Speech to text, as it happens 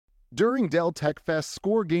During Dell Tech Fest,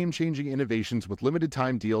 score game-changing innovations with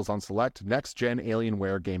limited-time deals on select next-gen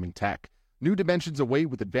Alienware gaming tech. New dimensions await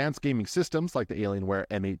with advanced gaming systems like the Alienware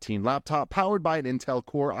M18 laptop powered by an Intel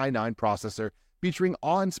Core i9 processor featuring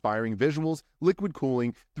awe-inspiring visuals, liquid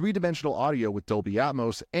cooling, three-dimensional audio with Dolby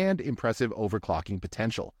Atmos, and impressive overclocking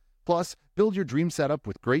potential. Plus, build your dream setup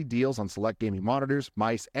with great deals on select gaming monitors,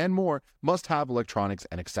 mice, and more must-have electronics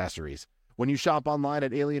and accessories. When you shop online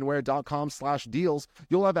at alienware.com/deals,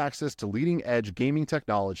 you'll have access to leading-edge gaming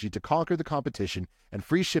technology to conquer the competition and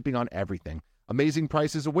free shipping on everything. Amazing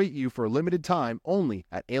prices await you for a limited time only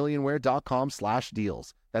at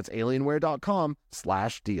alienware.com/deals. That's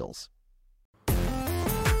alienware.com/deals.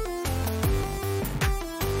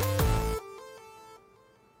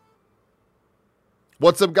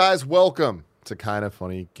 What's up, guys? Welcome to Kind of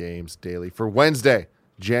Funny Games Daily for Wednesday,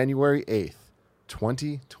 January 8th,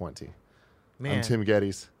 2020. Man. I'm Tim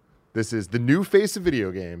Geddes. This is the new face of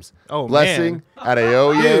video games. Oh, Blessing man.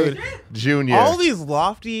 Adeoye Jr. All these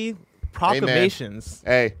lofty proclamations.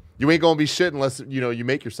 Hey, you ain't gonna be shit unless you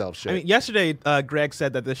make yourself shit. I mean, yesterday, Greg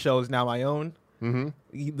said that this show is now my own. Mm-hmm.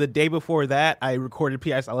 The day before that, I recorded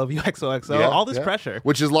P.S. I Love You XOXO. All this pressure.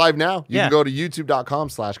 Which is live now. You can go to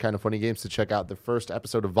youtube.com/kindoffunnygames to check out the first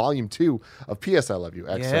episode of Volume 2 of P.S. I Love You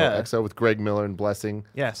XOXO with Greg Miller and Blessing.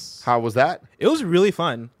 Yes. How was that? It was really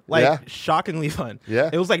fun. Shockingly fun. Yeah.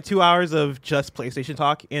 It was like 2 hours of just PlayStation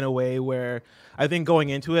talk in a way where I think going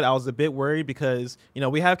into it, I was a bit worried because,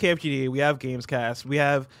 we have KFGD, we have Gamescast, we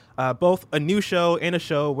have both a new show and a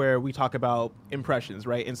show where we talk about impressions,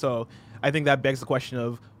 right? And so I think that begs the question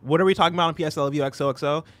of what are we talking about on PS I Love You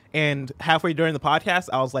XOXO? And halfway during the podcast,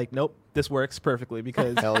 I was like, nope, this works perfectly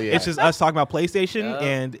because it's just us talking about PlayStation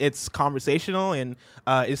and it's conversational and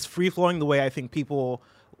it's free flowing the way I think people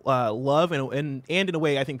love and in a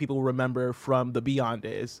way I think people will remember from the Beyond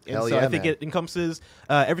days. And I think it encompasses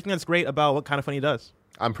everything that's great about what Kind of Funny does.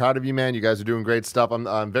 I'm proud of you, man. You guys are doing great stuff.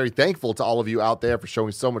 I'm very thankful to all of you out there for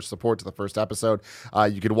showing so much support to the first episode.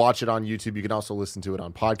 You can watch it on YouTube. You can also listen to it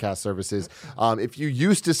on podcast services. If you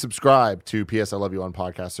used to subscribe to PS I Love You on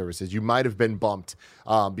podcast services, you might have been bumped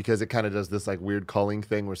because it kind of does this like weird culling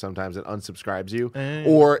thing where sometimes it unsubscribes you.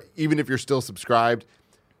 Or even if you're still subscribed,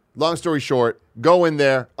 long story short, go in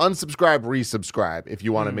there, unsubscribe, resubscribe if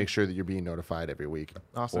you want to make sure that you're being notified every week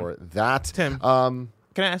for that. Tim.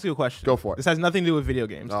 Can I ask you a question? Go for it. This has nothing to do with video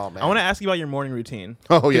games. Oh, man. I want to ask you about your morning routine.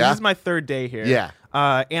 Oh, yeah? This is my third day here. Yeah.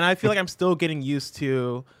 And I feel like I'm still getting used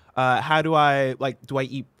to how do I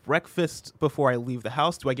eat breakfast before I leave the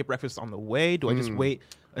house? Do I get breakfast on the way? Do I just wait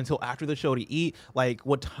until after the show to eat? Like,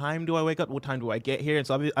 what time do I wake up? What time do I get here? And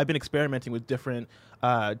so I've been experimenting with different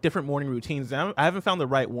morning routines. And I haven't found the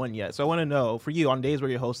right one yet. So I want to know, for you, on days where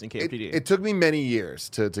you're hosting KFGD. It took me many years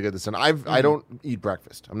to get this done. I don't eat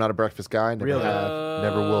breakfast. I'm not a breakfast guy. Never have,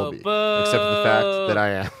 never will be. Except for the fact that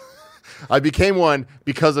I am. I became one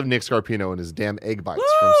because of Nick Scarpino and his damn egg bites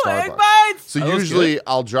from Starbucks. Egg bites! So usually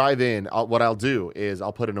I'll drive in. What I'll do is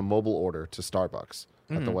I'll put in a mobile order to Starbucks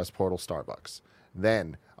at the West Portal Starbucks.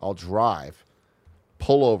 Then I'll drive,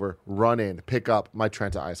 pull over, run in, pick up my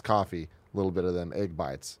Trenta iced coffee, a little bit of them egg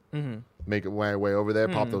bites, make it my way over there,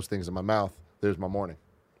 pop those things in my mouth. There's my morning.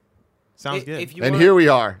 Sounds good. Here we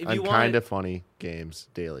are on Kind of Funny Games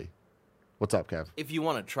Daily. What's up, Kev? If you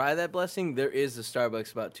want to try that, Blessing, there is a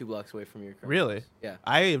Starbucks about 2 blocks away from your car. Really? Yeah.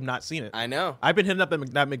 I have not seen it. I know. I've been hitting up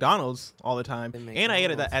at McDonald's all the time, and I ate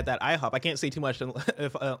at that IHOP. I can't say too much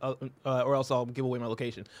if or else I'll give away my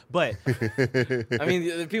location. But I mean,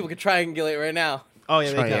 the people could triangulate right now. Oh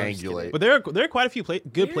yeah, Triangulate. But there are quite a few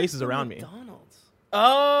good places around me. McDonald's.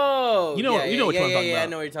 Oh, you know what I'm talking about. Yeah, I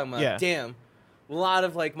know what you're talking about. Yeah. Damn, a lot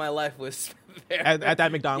of my life was spent there at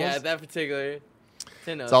that McDonald's. Yeah, at that particular.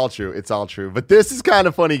 It's all true. It's all true. But this is Kind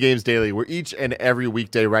of Funny Games Daily. We're each and every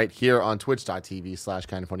weekday right here on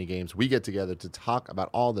twitch.tv/kindoffunnygames. We get together to talk about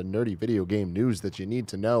all the nerdy video game news that you need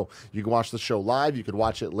to know. You can watch the show live. You can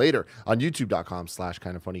watch it later on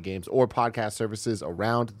youtube.com/kindoffunnygames or podcast services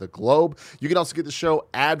around the globe. You can also get the show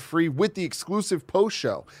ad-free with the exclusive post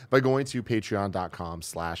show by going to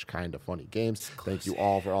patreon.com/kindoffunnygames. Thank you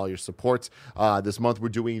all for all your support. This month we're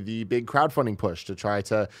doing the big crowdfunding push to try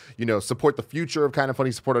to, support the future of Kind of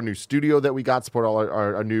Funny, support our new studio that we got, support all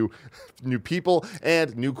our new people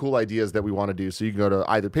and new cool ideas that we want to do. So you can go to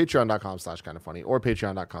either patreon.com/kindoffunny or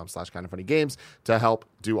patreon.com/kindoffunnygames to help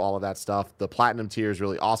do all of that stuff. The platinum tier is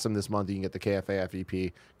really awesome this month. You can get the KFA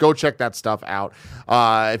FEP. Go check that stuff out.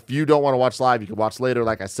 If you don't want to watch live, you can watch later.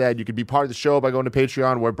 Like I said, you can be part of the show by going to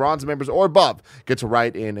Patreon, where bronze members or above get to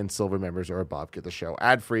write in, and silver members or above get the show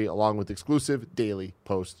ad-free along with exclusive daily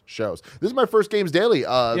post shows. This is my first Games Daily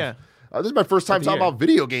of This is my first time the talking year. about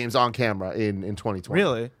video games on camera in 2020.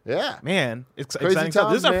 Really? Yeah. Man, it's Crazy exciting stuff.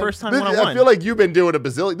 times, This is our man. first time This- one-on-one. I feel like you've been doing a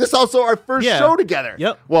bazillion. This is also our first Yeah. show together.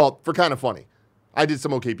 Yep. Well, for kind of funny. I did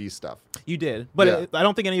some OKB stuff. You did. But Yeah. I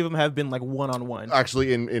don't think any of them have been like one-on-one.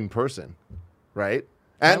 Actually, in person. Right?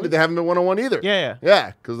 And Really? they haven't been one-on-one either. Yeah.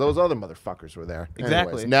 Yeah, because those other motherfuckers were there.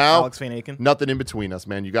 Exactly. Anyways, now, Alex Van Aken. nothing in between us,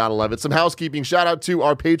 man. You got to love it. Some housekeeping. Shout out to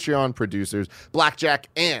our Patreon producers, Blackjack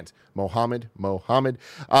and Mohammed.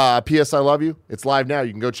 P.S. I love you. It's live now.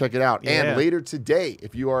 You can go check it out. Yeah. And later today,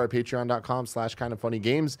 if you are at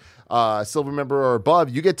patreon.com/kindoffunnygames, silver member or above,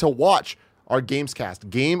 you get to watch our Gamescast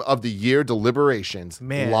Game of the Year deliberations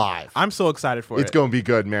Man, live. I'm so excited for it. It's going to be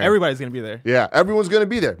good, man. Everybody's going to be there. Yeah, everyone's going to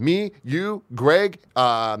be there. Me, you, Greg, we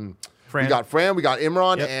Fran. got Fran, we got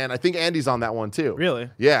Imran, Yep. and I think Andy's on that one too. Really?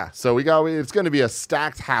 Yeah, so it's going to be a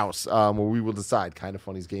stacked house where we will decide Kind of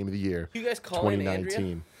Funny's Game of the Year You guys call in Andrea?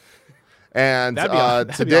 2019. And That'd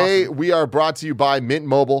be today awesome. we are brought to you by Mint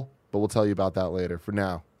Mobile, but we'll tell you about that later. For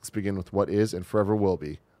now, let's begin with what is and forever will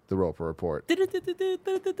be the Roper Report.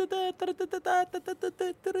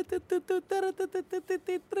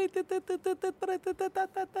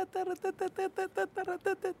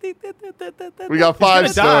 We got 5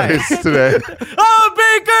 gonna die. stories today. Oh,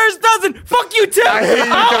 Baker's doesn't. Fuck you, Tim. I hate you,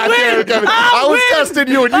 I'll goddamn win. Kevin. I'll I was win. testing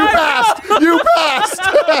you, and you passed. You passed.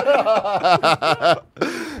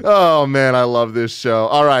 Oh man, I love this show.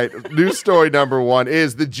 All right, news story number 1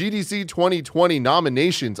 is the GDC 2020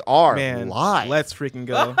 nominations are Man, live. let's freaking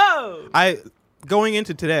go. Oh. Going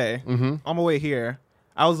into today, on my way here,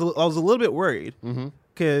 I was a little bit worried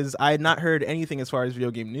because I had not heard anything as far as video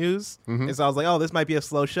game news, and so I was like, oh, this might be a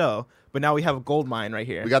slow show. But now we have a gold mine right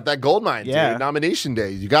here. We got that gold mine, Yeah. dude. Nomination day.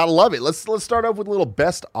 You gotta love it. Let's start off with a little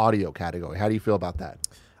best audio category. How do you feel about that?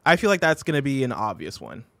 I feel like that's going to be an obvious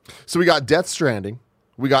one. So we got Death Stranding,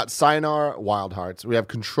 we got Sayonara Wild Hearts, we have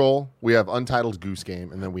Control, we have Untitled Goose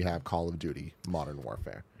Game, and then we have Call of Duty Modern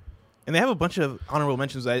Warfare. And they have a bunch of honorable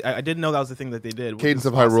mentions. I didn't know that was the thing that they did. which Cadence is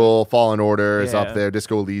of awesome. Hyrule, Fallen Order is Yeah. up there.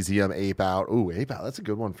 Disco Elysium, Ape Out. Ooh, Ape Out. That's a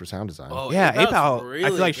good one for sound design. Oh, Yeah, Ape Ape Out's Out, really I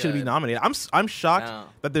feel like should be good. nominated. I'm shocked Yeah.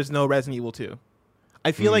 that there's no Resident Evil 2.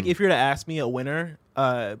 I feel like if you're to ask me a winner,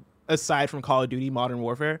 aside from Call of Duty Modern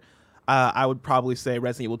Warfare, I would probably say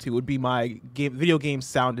Resident Evil 2 would be my video game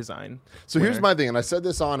sound design. So here's winner. my thing, and I said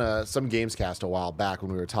this on some Gamescast a while back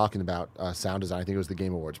when we were talking about sound design. I think it was the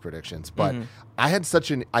Game Awards predictions, but I had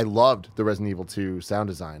I loved the Resident Evil 2 sound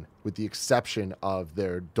design, with the exception of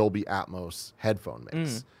their Dolby Atmos headphone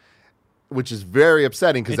mix, which is very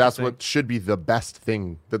upsetting because that's Interesting. what should be the best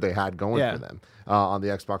thing that they had going Yeah. for them on the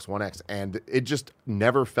Xbox One X, and it just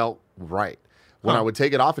never felt right. When Huh. I would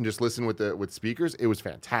take it off and just listen with speakers, it was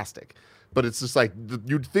fantastic. But it's just like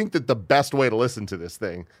you'd think that the best way to listen to this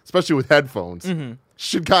thing, especially with headphones,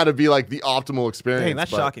 should kind of be like the optimal experience. Dang, that's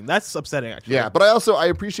but- shocking. That's upsetting, actually. Yeah, but I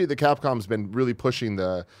appreciate that Capcom's been really pushing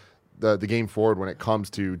the game forward when it comes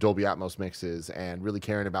to Dolby Atmos mixes and really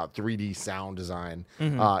caring about 3D sound design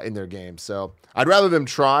in their games. So I'd rather them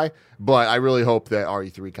try, but I really hope that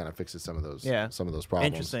RE3 kind of fixes some of those problems.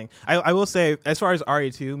 Interesting. I will say, as far as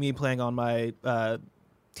RE2, me playing on my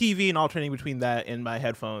TV and alternating between that and my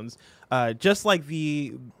headphones, just like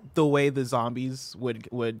the way the zombies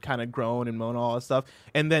would kind of groan and moan and all that stuff,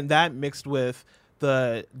 and then that mixed with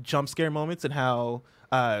the jump scare moments and how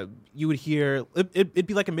you would hear it'd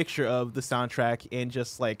be like a mixture of the soundtrack and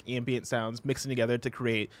just like ambient sounds mixing together to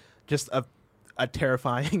create just a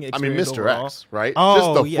terrifying experience. I mean, Mr. overall. X, right? Oh,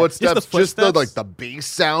 just the yeah. footsteps, just the footsteps. like the bass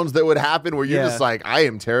sounds that would happen, where you're Yeah. just like, I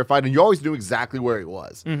am terrified, and you always knew exactly where he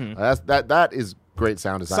was. That is great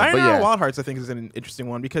sound design. But Sayonara yeah, Wild Hearts, I think, is an interesting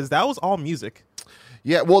one because that was all music.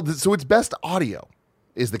 yeah. Well, so it's best audio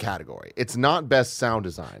is the category. It's not best sound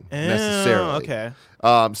design necessarily. Oh, okay.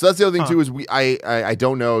 So that's the other thing too, is I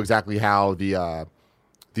don't know exactly how these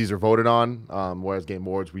are voted on. Whereas Game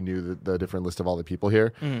Awards, we knew the different list of all the people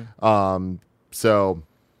here. So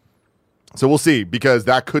we'll see, because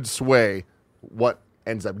that could sway what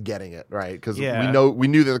ends up getting it, right? Because Yeah. we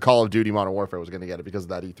knew that the Call of Duty Modern Warfare was going to get it because of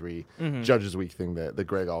that E3 Judges Week thing that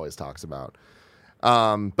Greg always talks about. But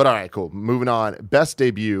all right, cool. Moving on. Best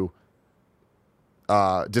debut: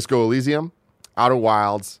 Disco Elysium, Outer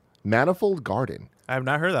Wilds, Manifold Garden. I have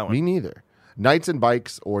not heard that one. Me neither. Knights and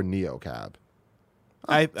Bikes or Neocab.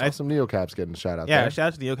 I Saw some Neocabs getting a shout out yeah, there.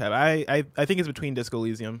 shout out to Neocab. I think it's between Disco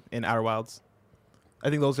Elysium and Outer Wilds. I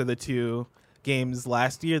think those are the two games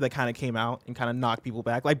last year that kind of came out and kind of knocked people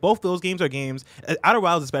back. Like both those games are games. Outer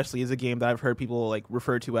Wilds especially is a game that I've heard people like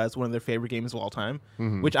refer to as one of their favorite games of all time.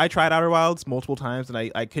 Which I tried Outer Wilds multiple times and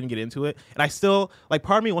I couldn't get into it. And I still like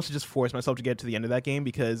part of me wants to just force myself to get to the end of that game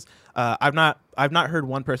because I've not heard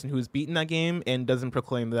one person who's beaten that game and doesn't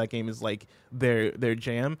proclaim that game is like their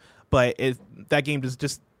jam. But that game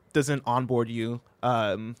just doesn't onboard you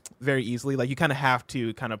very easily. Like you kind of have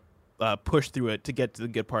to kind of push through it to get to the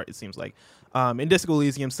good part, it seems like. In Disco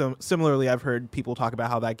Elysium, similarly, I've heard people talk about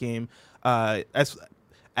how that game, as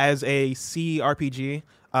a CRPG,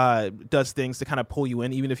 does things to kind of pull you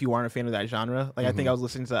in, even if you aren't a fan of that genre. Like I think I was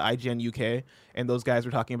listening to IGN UK, and those guys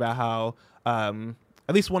were talking about how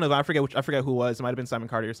at least one of them, I forget who it was. It might have been Simon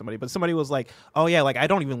Carter or somebody, but somebody was like, "Oh yeah, like I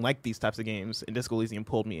don't even like these types of games," and Disco Elysium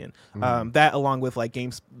pulled me in. That along with like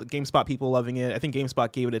GameSpot people loving it. I think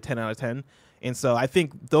GameSpot gave it a 10 out of 10, and so I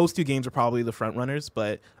think those two games are probably the front runners.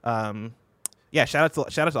 But yeah, shout out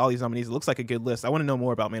to all these nominees. It looks like a good list. I want to know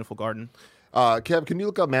more about Manifold Garden. Kev, can you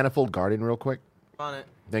look up Manifold Garden real quick? On it.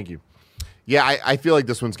 Thank you. Yeah, I feel like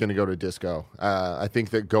this one's going to go to Disco. I think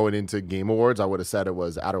that going into Game Awards, I would have said it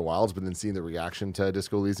was Outer Wilds, but then seeing the reaction to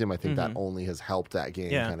Disco Elysium, I think that only has helped that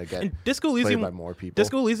game kind of get and Disco Elysium, played by more people.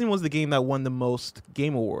 Disco Elysium was the game that won the most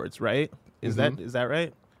Game Awards, right? Is that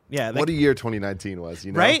right? Yeah. What a year 2019 was,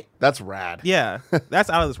 you know? Right? That's rad. Yeah, that's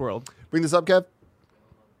out of this world. Bring this up, Kev.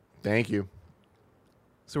 Thank you.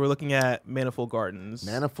 So we're looking at Manifold Gardens.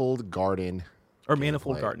 Manifold Garden. Or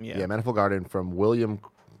Manifold gameplay. Garden, yeah. Yeah, Manifold Garden from William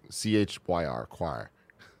CHYR Choir.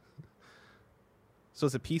 So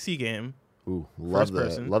it's a PC game. Ooh, First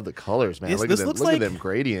person. love the colors, man. This Look looks at like- them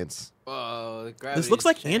gradients. Oh, This looks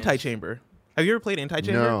like Antichamber. Have you ever played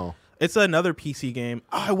Antichamber? No. It's another PC game.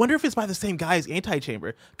 Oh, I wonder if it's by the same guy as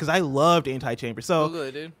Antichamber, because I loved Antichamber. So Google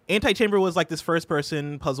it, dude. Antichamber was like this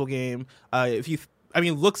first-person puzzle game.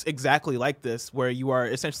 Looks exactly like this, where you are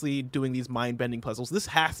essentially doing these mind-bending puzzles. This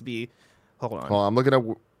has to be. Hold on. Well, I'm looking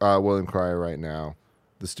at William Cryer right now,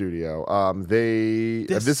 the studio.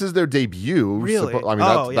 This is their debut. Really?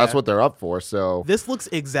 That's what they're up for. So This looks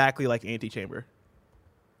exactly like Antichamber.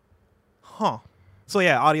 Huh. So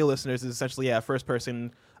yeah, audio listeners is essentially a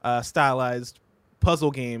first-person stylized puzzle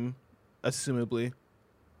game, assumably.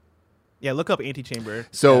 Yeah, look up Antichamber.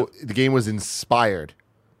 So the game was inspired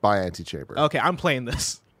by Antichamber. Okay, I'm playing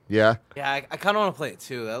this. Yeah. Yeah, I kind of want to play it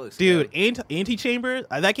too. That looks Dude, good. Antichamber,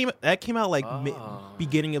 that came out like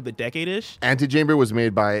beginning of the decade-ish. Antichamber was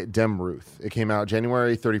made by Dem Ruth. It came out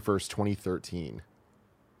January 31st, 2013.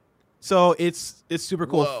 So it's super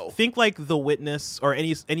cool. Whoa. Think like The Witness or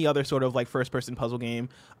any other sort of like first-person puzzle game.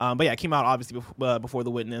 But yeah, it came out obviously before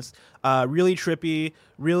The Witness. Really trippy,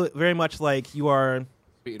 really very much like you are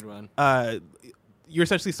Speedrun. You're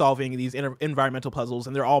essentially solving these environmental puzzles,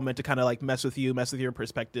 and they're all meant to kind of like mess with your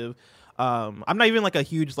perspective. I'm not even like a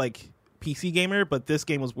huge like PC gamer, but this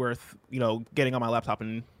game was worth getting on my laptop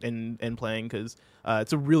and playing because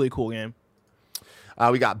it's a really cool game.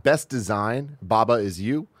 We got Best Design, Baba Is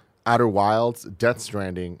You, Outer Wilds, Death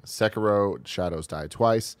Stranding, Sekiro, Shadows Die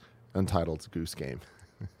Twice, Untitled Goose Game.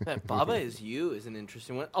 That Baba Is You is an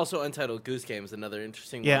interesting one. Also, Untitled Goose Game is another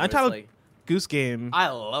interesting one. Yeah, where it's Untitled like, Goose Game. I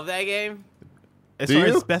love that game. As Do far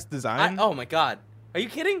you? as best design, Oh my god, are you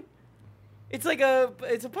kidding? It's like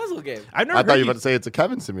it's a puzzle game. I've never I heard thought you were about to say it's a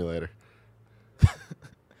Kevin simulator.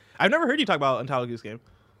 I've never heard you talk about Untitled Goose Game.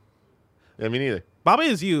 Yeah, me neither. Baba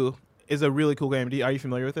Is You is a really cool game. Are you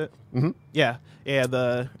familiar with it? Mhm. Yeah.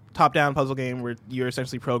 The top-down puzzle game where you're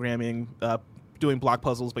essentially programming, doing block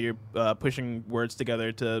puzzles, but you're pushing words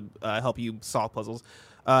together to help you solve puzzles.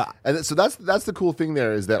 And so that's the cool thing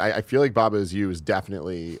there is that I feel like Baba Is You is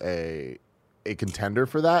definitely a contender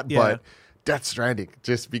for that. Yeah. But Death Stranding,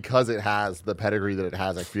 just because it has the pedigree that it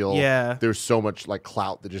has, I feel there's so much like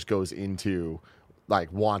clout that just goes into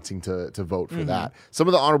like wanting to vote for that. Some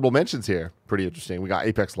of the honorable mentions here, pretty interesting. We got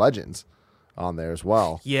Apex Legends on there as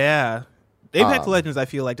well. Yeah. Apex Legends, I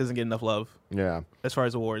feel like, doesn't get enough love Yeah. as far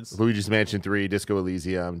as awards. Luigi's Mansion 3, Disco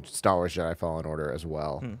Elysium, Star Wars Jedi Fallen Order as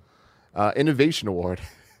well. Innovation Award,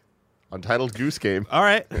 Untitled Goose Game, All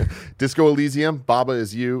right. Disco Elysium, Baba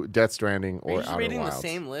Is You, Death Stranding, Are you or just Outer reading Wilds. the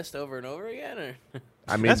same list over and over again, or?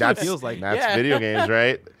 I mean, That's what it feels like. That's Yeah. video games,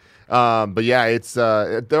 right? But yeah, it's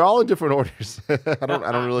they're all in different orders. I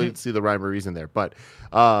don't really see the rhyme or reason there. But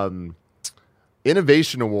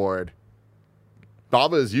Innovation Award,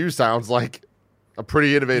 Baba Is You sounds like a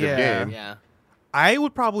pretty innovative Yeah. game. Yeah. I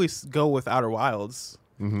would probably go with Outer Wilds,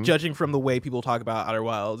 Mhm. judging from the way people talk about Outer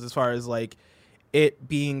Wilds, as far as like it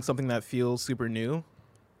being something that feels super new.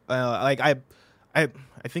 I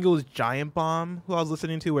think it was Giant Bomb who I was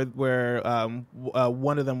listening to where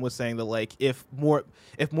one of them was saying that like if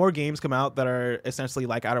more games come out that are essentially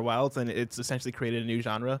like Outer Wilds, then it's essentially created a new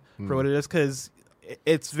genre for what it is, because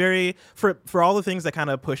it's very for all the things that kind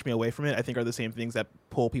of push me away from it, I think are the same things that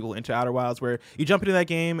pull people into Outer Wilds, where you jump into that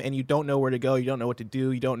game and you don't know where to go, you don't know what to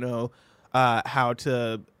do, you don't know how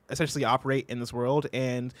to essentially operate in this world,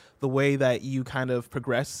 and the way that you kind of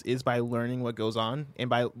progress is by learning what goes on and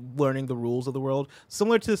by learning the rules of the world,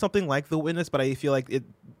 similar to something like The Witness, but I feel like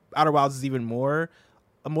Outer Wilds is even more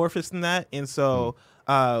amorphous than that. And so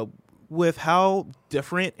with how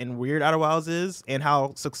different and weird Outer Wilds is and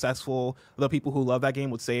how successful the people who love that game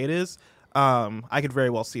would say it is, I could very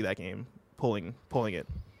well see that game pulling it.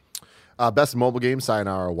 Best mobile game: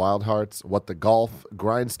 Sayonara Wild Hearts, What the Golf,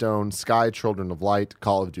 Grindstone, Sky, Children of Light,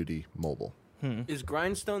 Call of Duty Mobile. Is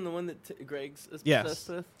Grindstone the one that Greg's Yes. obsessed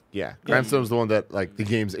with? Yeah, Grindstone's the one that like the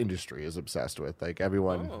games industry is obsessed with. Like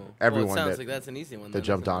everyone Well, it sounds that, like that's an easy one. that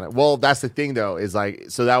jumped on it. Well, that's the thing though, is like,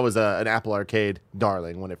 so that was an Apple Arcade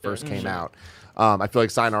darling when it first came out. I feel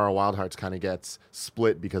like Sayonara Wild Hearts kind of gets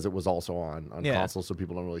split because it was also on console, so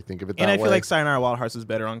people don't really think of it that way. And I feel like Sayonara Wild Hearts is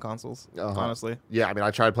better on consoles, honestly. Yeah, I mean,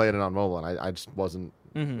 I tried playing it on mobile, and I just wasn't.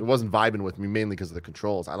 It wasn't vibing with me, mainly because of the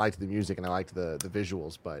controls. I liked the music and I liked the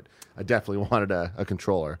visuals, but I definitely wanted a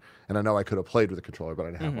controller. And I know I could have played with a controller, but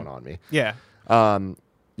I didn't have one on me. Yeah.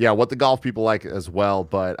 Yeah, What the Golf people like as well,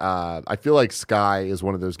 but I feel like Sky is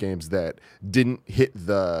one of those games that didn't hit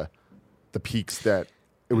the peaks that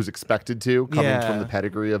it was expected to, coming from the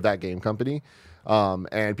pedigree of that game company.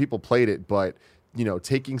 And people played it, but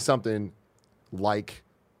taking something like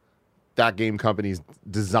that game company's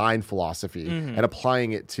design philosophy and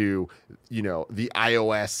applying it to the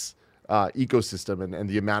iOS ecosystem and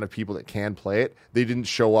the amount of people that can play it, they didn't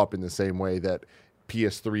show up in the same way that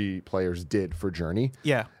PS3 players did for Journey.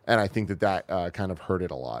 Yeah. And I think that kind of hurt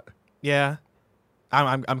it a lot. Yeah.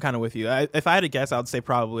 I'm kind of with you. If I had to guess, I would say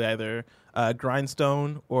probably either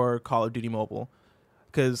Grindstone or Call of Duty Mobile,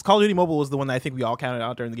 because Call of Duty Mobile was the one that I think we all counted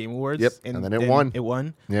out during the Game Awards. Yep, and then it won. It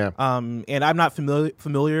won. Yeah. And I'm not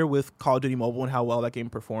familiar with Call of Duty Mobile and how well that game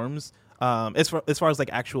performs. As far as like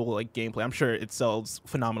actual like gameplay, I'm sure it sells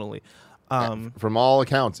phenomenally. From all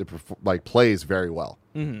accounts, it plays very well.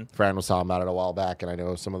 Fran was talking about it a while back, and I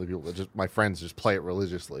know some of the people that my friends just play it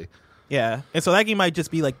religiously. Yeah, and so that game might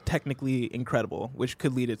just be like technically incredible, which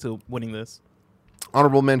could lead it to winning this.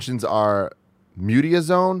 Honorable mentions are Mutia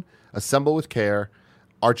Zone, Assemble with Care,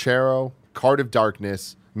 Archero, Card of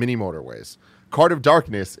Darkness, Mini Motorways. Card of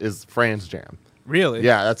Darkness is Fran's jam. Really?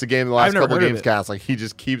 Yeah, that's a game in the last couple of games it. cast. Like, he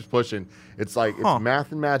just keeps pushing. It's like it's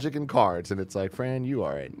math and magic and cards, and it's like, Fran, you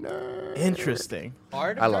are a nerd. Interesting.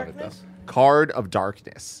 Card of I love Darkness? it though. Card of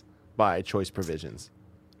Darkness by Choice Provisions.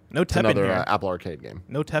 No It's Teppen another here. Apple Arcade game.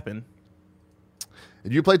 No Teppen.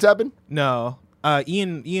 Did you play Teppen? No.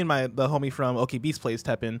 Ian, the homie from OK Beast plays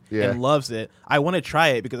Teppen Yeah. and loves it. I want to try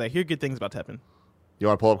it because I hear good things about Teppen. You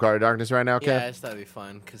want to pull up Card of Darkness right now, Kev? Yeah, I just thought it'd be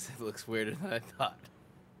fun because it looks weirder than I thought.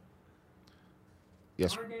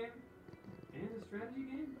 Yes. Card game and a strategy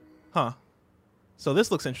game? Huh. So this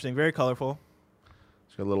looks interesting. Very colorful.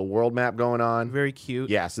 It's got a little world map going on. Very cute.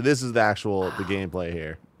 Yeah, so this is the gameplay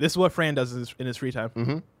here. This is what Fran does in his free time.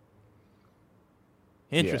 Mm-hmm.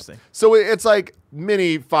 Interesting. Yeah. So it's like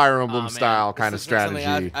mini Fire Emblem Aw, man, style kind of this looks like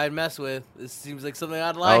strategy. something I'd mess with. This seems like something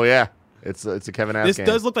I'd like. Oh yeah, it's a Kevin Ass This game.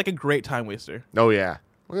 does look like a great time waster. Oh yeah,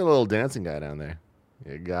 look at the little dancing guy down there.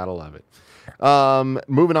 You gotta love it.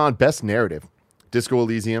 Moving on, best narrative: Disco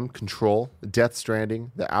Elysium, Control, Death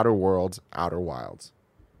Stranding, The Outer Worlds, Outer Wilds.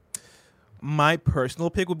 My personal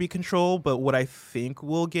pick would be Control, but what I think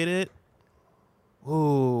will get it,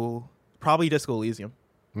 probably Disco Elysium.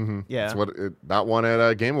 Mm-hmm. Yeah. That's what that one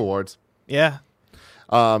at Game Awards. Yeah.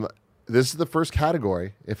 This is the first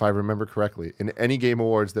category, if I remember correctly, in any Game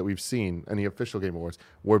Awards that we've seen, any official Game Awards,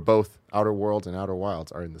 where both Outer Worlds and Outer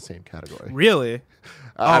Wilds are in the same category. Really?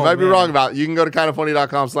 I Oh, might be man. wrong about it. You can go to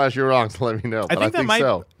kindoffunny.com/you're wrong to let me know. But I think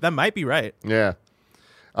so. That might be right. Yeah.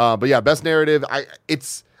 But yeah, best narrative.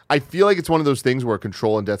 I feel like it's one of those things where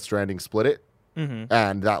Control and Death Stranding split it. Mm-hmm.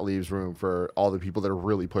 And that leaves room for all the people that are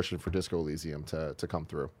really pushing for Disco Elysium to come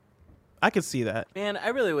through. I could see that. Man, I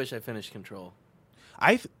really wish I finished Control.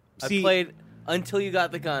 I I played until you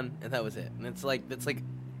got the gun, and that was it. And it's like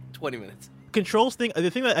 20 minutes. Control's thing. The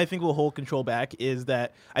thing that I think will hold Control back is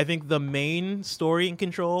that I think the main story in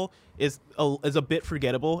Control is a bit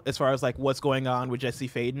forgettable as far as like what's going on with Jesse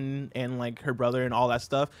Faden and like her brother and all that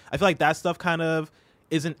stuff. I feel like that stuff kind of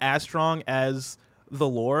isn't as strong as the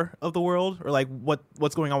lore of the world, or like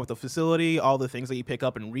what's going on with the facility, all the things that you pick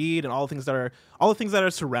up and read, and all the things that are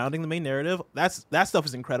surrounding the main narrative. That stuff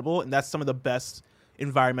is incredible, and that's some of the best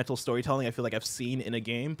environmental storytelling I feel like I've seen in a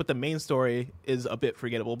game. But the main story is a bit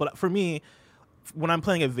forgettable. But for me, when I'm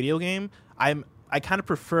playing a video game, I kind of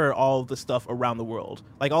prefer all the stuff around the world,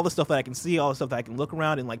 like all the stuff that I can see, all the stuff that I can look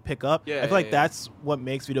around and like pick up. I feel like that's what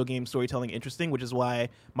makes video game storytelling interesting, which is why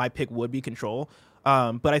my pick would be Control.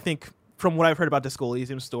 But I think from what I've heard about Disco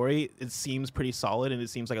Elysium's story, it seems pretty solid, and it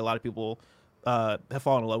seems like a lot of people have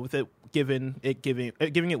fallen in love with it, giving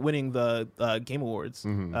it winning the Game Awards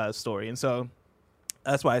story, and so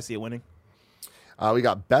that's why I see it winning. We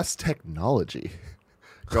got best technology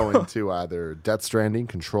going to either Death Stranding,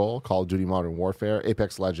 Control, Call of Duty Modern Warfare,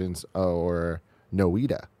 Apex Legends, or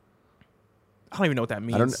Noita. I don't even know what that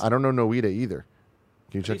means. I don't know Noita either.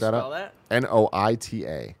 Can you check that out? That?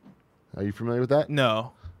 Noita. Are you familiar with that?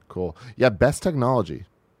 No. Cool. Yeah, best technology.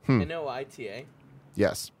 Noita.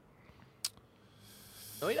 Yes.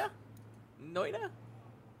 Noita.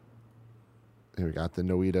 Here we got the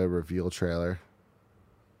Noita reveal trailer.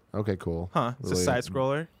 Okay, cool. Huh. It's a side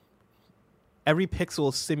scroller. Every pixel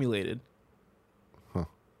is simulated. Huh.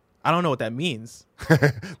 I don't know what that means.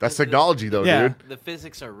 That's technology, though, Yeah. dude. The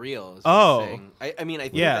physics are real. Is what Oh. they're saying. I mean, I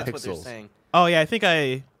think Yeah. that's what they're Pixels. saying. Oh yeah, I think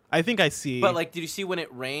I see. But like, did you see when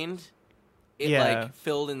it rained? It Yeah. like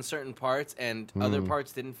filled in certain parts, and other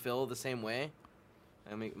parts didn't fill the same way.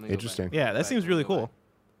 Let me go back. Interesting. yeah, that seems really cool.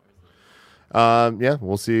 Yeah,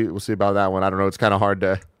 we'll see. We'll see about that one. I don't know. It's kind of hard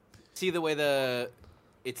to. See the way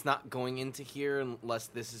it's not going into here unless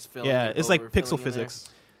this is filling. Yeah, it it's over, like pixel filling in there. physics.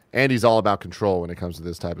 And he's all about control when it comes to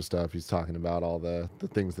this type of stuff. He's talking about all the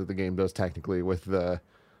things that the game does technically with the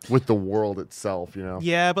world itself. You know.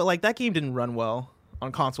 Yeah, but like that game didn't run well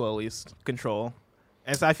on console, at least Control,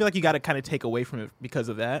 and so I feel like you got to kind of take away from it because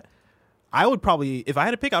of that. I would probably, if I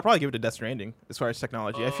had to pick, I'd probably give it to Death Stranding as far as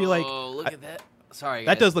technology. I feel like Oh, look at that! Sorry,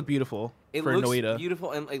 that guys. does look beautiful It for looks Noita.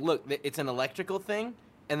 beautiful, and like, look, it's an electrical thing,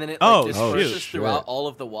 and then it Oh, like, disperses shoot. throughout all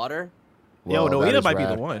of the water. Yo, Whoa, that Noita is might be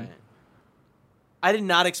rad. the one. I did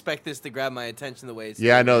not expect this to grab my attention the way it's.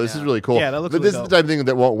 Yeah, I doing know right this is now. really cool. Yeah, that looks But really this is dope. the type of thing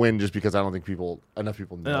that won't win just because I don't think enough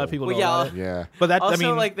people know. People Well, know yeah, about it. Yeah, But that, Also, I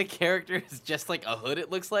mean, like the character is just like a hood.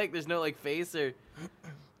 It looks like there's no like face or.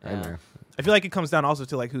 I know. I feel like it comes down also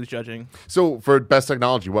to like who's judging. So for best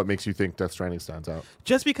technology, what makes you think Death Stranding stands out?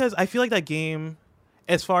 Just because I feel like that game,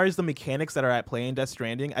 as far as the mechanics that are at play in Death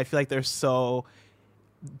Stranding, I feel like they're so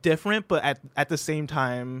different, but at the same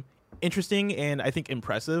time interesting and I think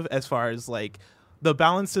impressive as far as like the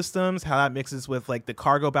balance systems, how that mixes with like the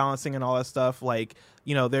cargo balancing and all that stuff. Like,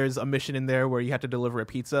 you know, there's a mission in there where you have to deliver a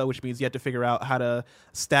pizza, which means you have to figure out how to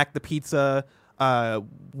stack the pizza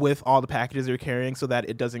with all the packages you're carrying so that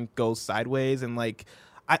it doesn't go sideways. And like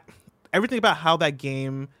everything about how that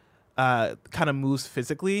game kind of moves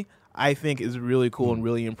physically, I think is really cool and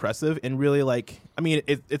really impressive and really like, I mean,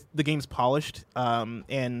 it's the game's polished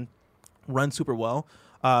and runs super well.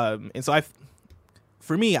 And so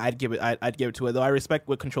for me, I'd give it to it. Though I respect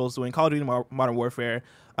what Control's doing. Call of Duty Modern Warfare,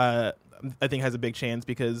 I think has a big chance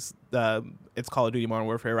because it's Call of Duty Modern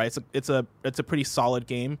Warfare, right? It's a pretty solid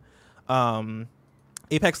game.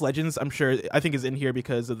 Apex Legends, I think is in here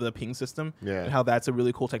because of the ping system and how that's a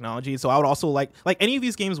really cool technology. So I would also like any of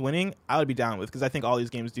these games winning, I would be down with because I think all these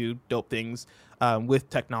games do dope things with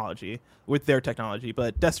their technology.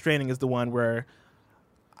 But Death Stranding is the one where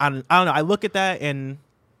I don't know. I look at that and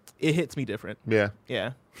it hits me different. Yeah.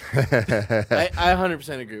 Yeah. I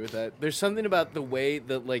 100% agree with that. There's something about the way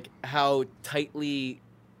that, like, how tightly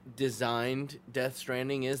designed Death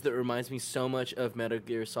Stranding is that reminds me so much of Metal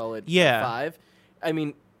Gear Solid 5. I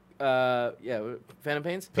mean, Phantom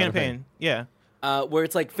Pains? Phantom Pain, yeah. Where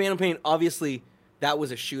it's like Phantom Pain, obviously, that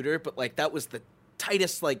was a shooter, but, like, that was the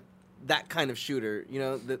tightest, like, that kind of shooter, you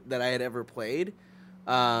know, that I had ever played.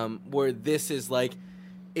 Where this is, like,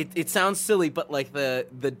 it sounds silly, but, like,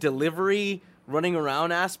 the delivery running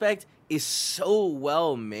around aspect is so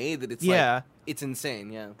well made that it's like it's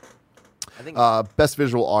insane. Yeah, I think best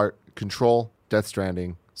visual art: Control, Death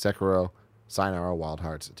Stranding, Sekiro, Sayonara Wild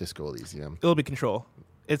Hearts, Disco Elysium. It'll be Control.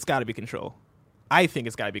 It's got to be Control. I think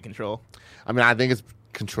it's got to be Control. I mean, I think it's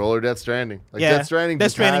Control or Death Stranding. Like Yeah. Death Stranding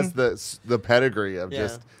Death just has the pedigree of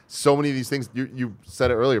just so many of these things. You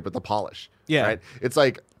said it earlier, but the polish. Yeah. Right. It's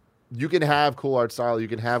like you can have cool art style, you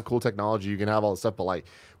can have cool technology, you can have all this stuff, but like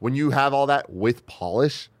when you have all that with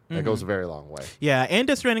polish, that goes a very long way. Yeah, and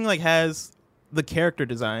Death Stranding like has the character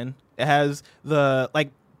design. It has the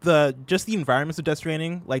like just the environments of Death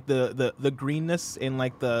Stranding, like the greenness in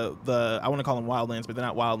like the I want to call them wildlands, but they're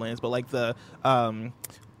not wildlands, but like the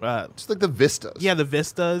Just like the vistas. yeah, the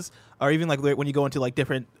vistas, or even like when you go into like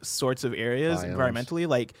different sorts of areas Biomes. environmentally,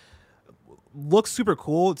 like looks super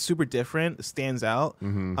cool. It's super different. It stands out.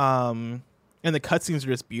 And the cutscenes are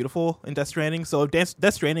just beautiful in Death Stranding. So if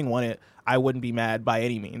Death Stranding won it, I wouldn't be mad by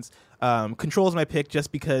any means. Control is my pick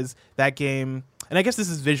just because that game, and I guess this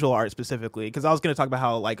is visual art specifically, because I was going to talk about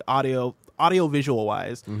how like audio visual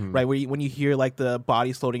wise, right? When you hear like the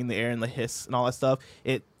bodies floating in the air and the hiss and all that stuff,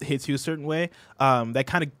 it hits you a certain way. That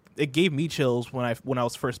kind of, it gave me chills when I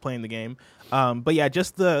was first playing the game. But yeah,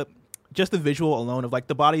 just the visual alone of like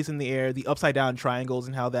the bodies in the air, the upside down triangles,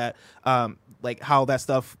 and how that how that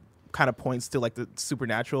stuff kind of points to like the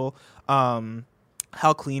supernatural,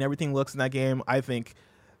 how clean everything looks in that game. I think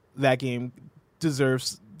that game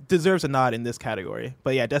deserves a nod in this category.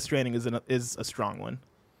 But yeah, Death Stranding is a strong one.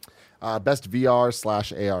 Best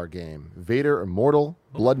VR/AR game: Vader Immortal,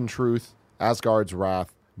 Blood and Truth, Asgard's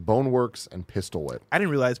Wrath, Boneworks, and Pistol Whip. I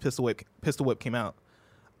didn't realize Pistol Whip came out.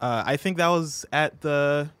 I think that was at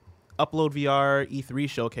the Upload VR E3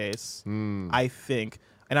 showcase. I think,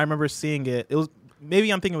 and I remember seeing it. It was,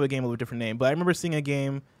 maybe I'm thinking of a game with a different name, but I remember seeing a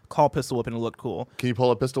game called Pistol Whip and it looked cool. Can you pull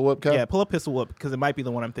up Pistol Whip, Kev? Yeah, pull up Pistol Whip because it might be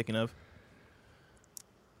the one I'm thinking of.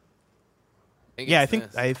 I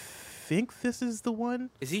think this is the one.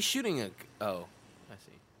 Is he shooting a? Oh, I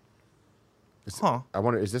see. I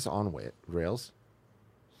wonder, is this on rails?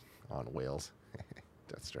 On whales.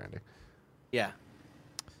 Death Stranding. Yeah.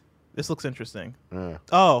 This looks interesting.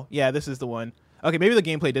 Oh, yeah, this is the one. Okay, maybe the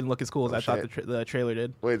gameplay didn't look as cool as I thought the trailer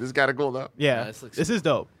did. Wait, this is kind of cool though. Yeah, this is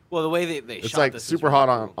dope. Well, the way they It's shot like this is super really hot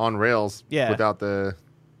cool. on rails. Yeah. Without the.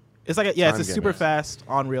 It's like it's a Time super games. fast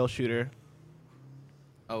on rail shooter.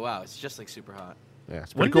 Oh wow, it's just like super hot. Yeah,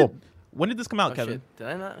 it's pretty cool. When did this come out, Oh, Kevin? shit. Did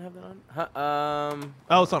I not have that on? Huh,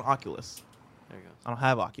 Oh, it's on Oculus. there you go. I don't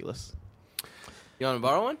have Oculus. You want to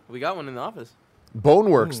borrow one? We got one in the office.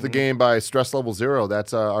 Boneworks, the game by Stress Level Zero.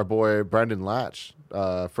 That's our boy Brendan Latch,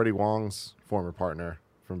 Freddie Wong's former partner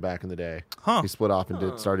from back in the day. Huh. He split off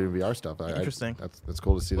and started doing VR stuff. Interesting. That's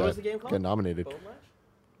cool to see What that was the game called? get nominated.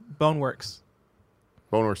 Boneworks.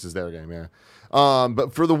 Boneworks is their game, yeah.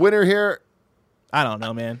 But for the winner here, I don't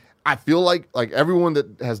know, man. I feel like everyone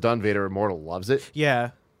that has done Vader Immortal loves it, Yeah.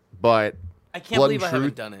 but I can't Blood believe and I haven't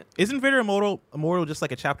Truth? done it. Isn't Vader Immortal just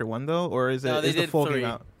like a chapter 1 though, or is it No, they is the did full 3. game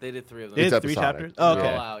out? They did 3 of them. They It's did 3 episodic. chapters. Oh, They're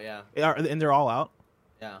okay. all out, yeah. And they're all out.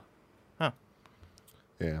 Yeah.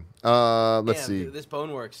 yeah. Let's Damn, see. dude, this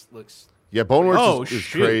Boneworks looks. Yeah, Boneworks Oh, is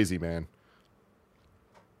shit. crazy, man.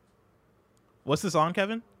 What's this on,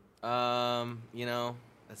 Kevin?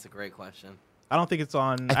 That's a great question. I don't think it's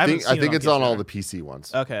on. I think it's on all PSVR. the PC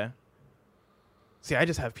ones. Okay. See, I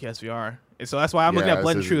just have PSVR, and so that's why I'm looking Yeah, at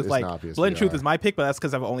Blood and it's Truth. Like, not Blood and Truth PSVR. is my pick, but that's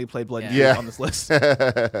because I've only played Blood and Yeah. Truth on this list.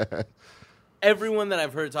 Everyone that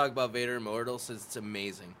I've heard talk about Vader Immortal says it's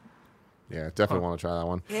amazing. Yeah, definitely want to try that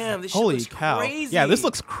one. Damn, this shit Holy looks cow! crazy. Yeah, this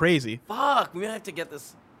looks crazy. Fuck, we might have to get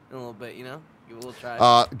this in a little bit. Give it a little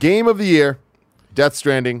try. Game of the year: Death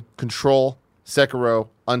Stranding, Control, Sekiro,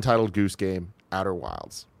 Untitled Goose Game, Outer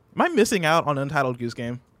Wilds. Am I missing out on Untitled Goose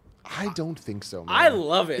Game? I don't think so, man. I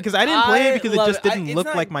love it Because I didn't play it because it love just didn't it's look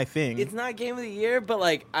not- like my thing. It's not game of the year, but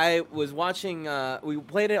like I was watching. We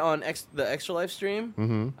played it on the Extra Life stream.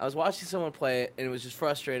 Mm-hmm. I was watching someone play it, and it was just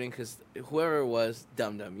frustrating because whoever it was,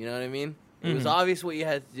 dumb. You know what I mean? It was obvious what you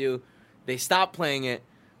had to do. They stopped playing it.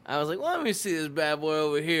 I was like, well, let me see this bad boy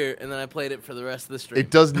over here, and then I played it for the rest of the stream. It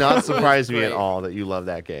does not surprise me at Great. all that you love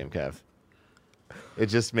that game, Kev. It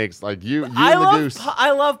just makes you I and the love goose.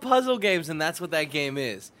 I love puzzle games, and that's what that game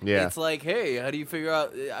is. Yeah. It's like, hey, how do you figure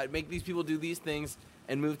out? I make these people do these things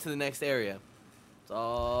and move to the next area. That's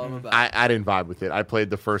all I'm about. I didn't vibe with it. I played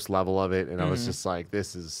the first level of it, and I was just like,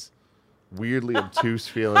 this is weirdly obtuse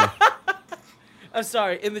feeling. I'm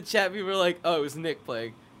sorry. In the chat, people were like, "Oh, it was Nick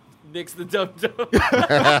playing. Nick's the dumb."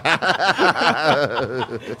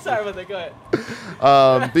 Sorry about that. Go ahead.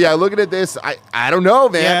 But yeah, looking at this, I don't know,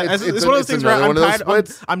 man. Yeah, it's one of those things where another I'm one of those tired.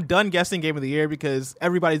 splits. I'm done guessing Game of the Year because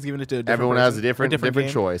everybody's giving it to a different Everyone has person, a different game.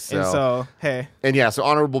 choice, And so- so, hey, And yeah, so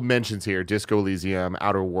honorable mentions here: Disco Elysium,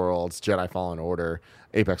 Outer Worlds, Jedi Fallen Order,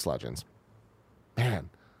 Apex Legends. Man,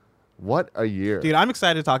 what a year! dude, I'm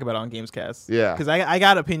excited to talk about it on Gamescast. Yeah. because I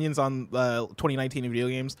got opinions on 2019 in video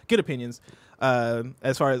games, good opinions.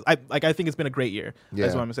 As far as I think it's been a great year. Yeah.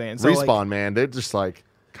 That's what I'm saying. So, Respawn, like, man, they're just like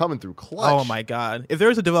coming through clutch. oh my god, if there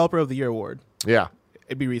was a Developer of the Year award, Yeah,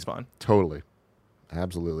 it'd be Respawn. totally.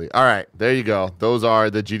 Absolutely. All right, there you go. Those are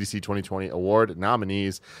the GDC 2020 award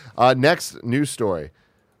nominees. Next news story.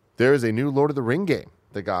 There is a new Lord of the Ring game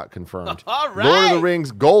that got confirmed. All Lord of the right.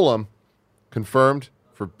 Rings Golem confirmed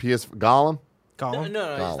for PS Gollum. Gollum.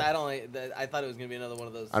 No. Gollum. I thought it was gonna be another one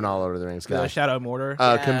of those. I'm not Lord of the Rings guy. Shadow of Mordor.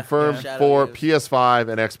 Confirmed yeah. for Shadow is. PS5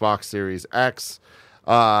 and Xbox Series X.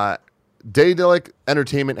 Daedalic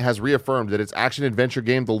Entertainment has reaffirmed that its action-adventure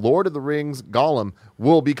game, The Lord of the Rings Gollum,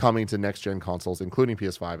 will be coming to next-gen consoles, including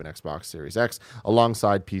PS5 and Xbox Series X,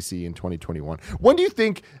 alongside PC in 2021. When do you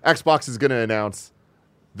think Xbox is going to announce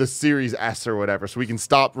the Series S or whatever, so we can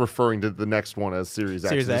stop referring to the next one as Series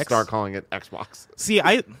X and X? start calling it Xbox? See,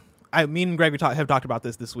 I me and Greg have talked about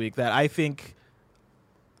this week, that I think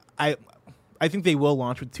they will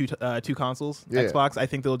launch with two consoles. Yeah. Xbox. I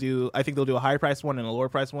think they'll do a higher priced one and a lower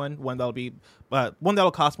priced one. One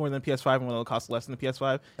that'll cost more than the PS5 and one that'll cost less than the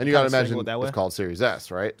PS5. And you got to Kinda imagine strangle it that way. it's called Series S,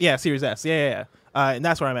 right? Yeah, Series S. Yeah. And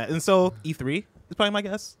that's where I'm at. And so E3 is probably my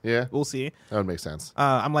guess. Yeah. We'll see. That would make sense.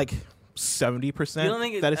 I'm like 70% You don't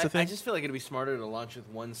think that it's a thing. I just feel like it'd be smarter to launch with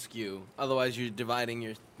one SKU. Otherwise, you're dividing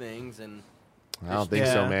your things and. I don't think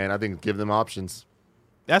so, Yeah. man. I think give them options,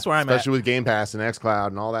 That's where I'm at. especially with Game Pass and xCloud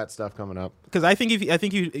and all that stuff coming up. Because I think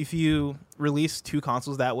if you release two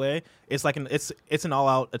consoles that way, it's like it's an all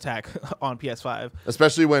out attack on PS5.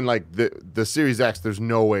 Especially when like the Series X, there's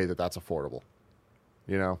no way that that's affordable.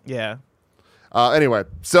 You know. Yeah. Anyway,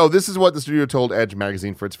 so this is what the studio told Edge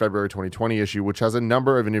magazine for its February 2020 issue, which has a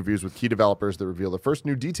number of interviews with key developers that reveal the first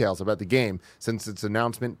new details about the game since its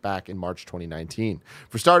announcement back in March 2019.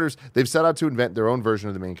 For starters, they've set out to invent their own version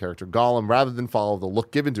of the main character, Gollum, rather than follow the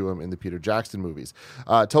look given to him in the Peter Jackson movies.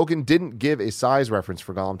 Tolkien didn't give a size reference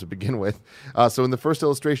for Gollum to begin with, so in the first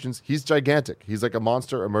illustrations, he's gigantic. He's like a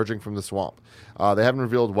monster emerging from the swamp. They haven't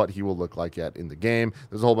revealed what he will look like yet in the game.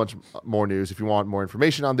 There's a whole bunch more news. If you want more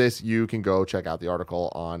information on this, you can go check out the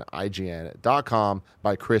article on IGN.com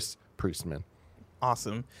by Chris Priestman.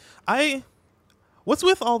 Awesome. What's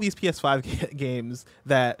with all these PS5 games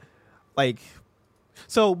that, like,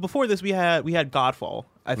 so before this we had Godfall,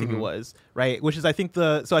 I think it was, right? Which is I think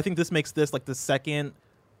this makes this like the second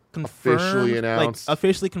confirmed,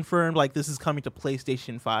 officially confirmed, like this is coming to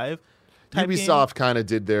PlayStation 5. Ubisoft kind of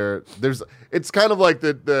did it's kind of like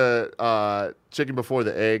the chicken before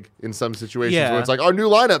the egg in some situations where it's like our new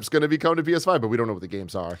lineup's going to be coming to PS5, but we don't know what the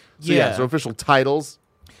games are. So so official titles.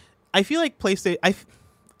 I feel like PlayStation. I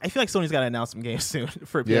feel like Sony's got to announce some games soon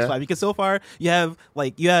for PS5 because so far you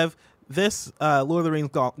have this Lord of the Rings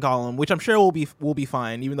Gollum, which I'm sure will be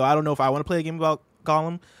fine, even though I don't know if I want to play a game about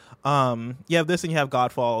Gollum. You have this and you have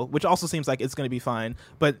Godfall, which also seems like it's going to be fine.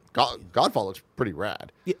 But Godfall looks pretty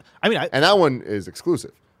rad. Yeah, I mean, and that one is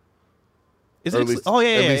exclusive. Is or it? at least, oh yeah,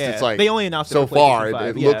 at yeah, least yeah. it's like They only announced it so for far. PlayStation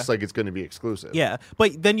 5, It looks like it's going to be exclusive. Yeah,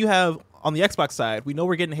 but then you have on the Xbox side, we know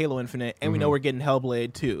we're getting Halo Infinite, and we know we're getting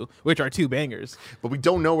Hellblade 2, which are two bangers. But we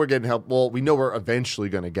don't know we're getting help. Well, we know we're eventually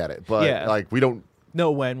going to get it, but like we don't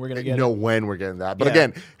know when we're gonna get know it. when we're getting that. But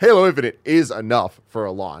again, Halo Infinite is enough for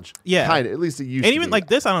a launch. Yeah, kind of. At least it used. And to even be. like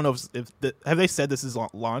this, I don't know if have they said this is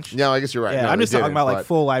launch? No, I guess you're right. Yeah, No, I'm just talking about like but-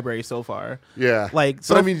 full library so far. Yeah, like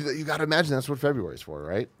so. But I mean, you got to imagine that's what February's for,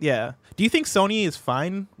 right? Yeah. Do you think Sony is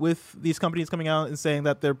fine with these companies coming out and saying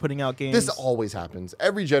that they're putting out games? This always happens.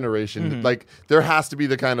 Every generation, like there has to be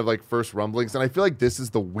the kind of like first rumblings, and I feel like this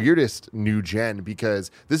is the weirdest new gen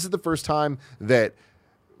because this is the first time that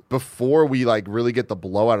before we like really get the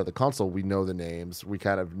blowout of the console, we know the names. We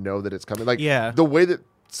kind of know that it's coming. Like the way that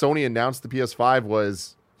Sony announced the PS5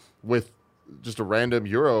 was with just a random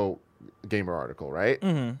Euro Gamer article, right?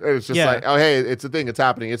 Mm-hmm. It was just like, oh hey, it's a thing. It's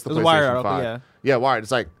happening. It's the PlayStation Wired 5. article, yeah, Wired.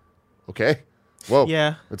 It's like, okay, whoa,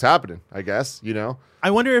 yeah, it's happening. I guess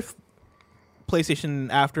I wonder if PlayStation,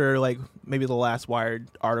 after like maybe the last Wired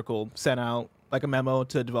article, sent out like a memo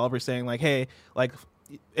to developers saying like, hey, like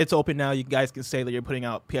it's open now. You guys can say that you're putting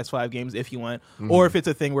out PS5 games if you want, or if it's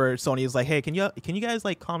a thing where Sony is like, hey, can you guys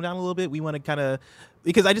like calm down a little bit? We want to kind of,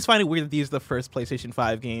 because I just find it weird that these are the first PlayStation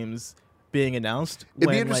 5 games being announced. It'd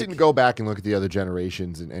be interesting to go back and look at the other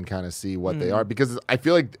generations and kind of see what they are, because I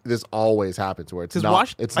feel like this always happens where it's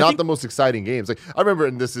not the most exciting games. Like I remember,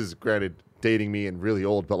 and this is granted dating me and really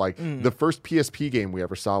old, but like the first PSP game we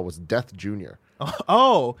ever saw was Death Jr.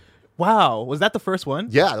 Oh. Wow, was that the first one?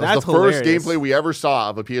 Yeah, that was the first gameplay we ever saw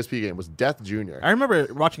of a PSP game was Death Jr. I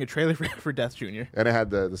remember watching a trailer for Death Jr. And it had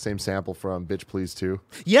the same sample from Bitch Please 2.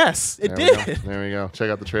 Yes, it did. There we go. Check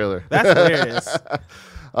out the trailer. That's hilarious.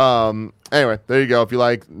 Anyway, there you go. If you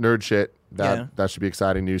like nerd shit, that should be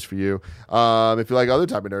exciting news for you. If you like other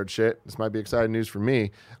type of nerd shit, this might be exciting news for me.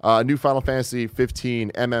 New Final Fantasy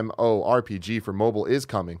 15 MMO RPG for mobile is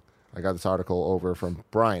coming. I got this article over from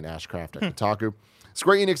Brian Ashcraft at Kotaku.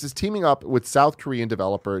 Square Enix is teaming up with South Korean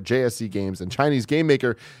developer JSC Games and Chinese game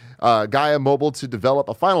maker Gaia Mobile to develop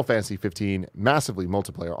a Final Fantasy 15 massively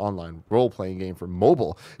multiplayer online role-playing game for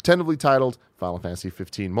mobile, tentatively titled Final Fantasy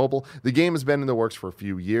 15 Mobile. The game has been in the works for a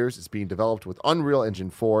few years. It's being developed with Unreal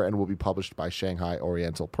Engine 4 and will be published by Shanghai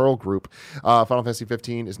Oriental Pearl Group. Final Fantasy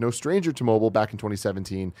 15 is no stranger to mobile. Back in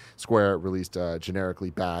 2017, Square released a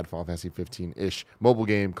generically bad Final Fantasy 15-ish mobile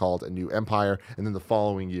game called A New Empire, and then the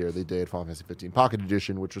following year they did Final Fantasy 15 Pocket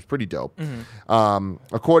Edition, which was pretty dope.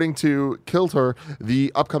 According to Kilter,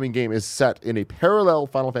 the upcoming game is set in a parallel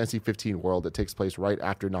Final Fantasy 15 world that takes place right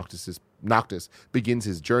after Noctis begins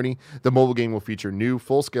his journey. The mobile game will feature new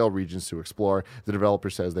full-scale regions to explore. The developer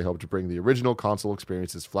says they hope to bring the original console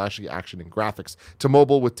experience's flashy action and graphics to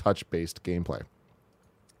mobile with touch-based gameplay.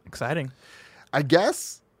 Exciting. I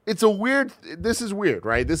guess it's a weird... This is weird,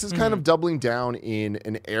 right? This is kind of doubling down in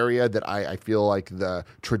an area that I feel like the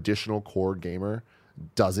traditional core gamer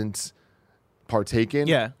doesn't partake in.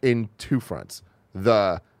 Yeah. In two fronts.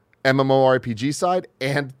 The MMORPG side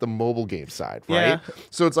and the mobile game side, right? Yeah.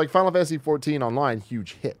 So it's like Final Fantasy 14 online,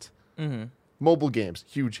 huge hit. Mobile games,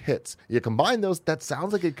 huge hits. You combine those, that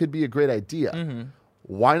sounds like it could be a great idea.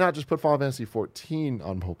 Why not just put Final Fantasy 14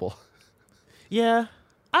 on mobile? Yeah,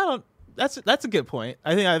 I don't. That's a good point.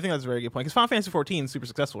 I think that's a very good point because Final Fantasy 14 is super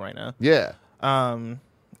successful right now. Yeah. And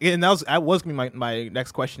that was gonna be my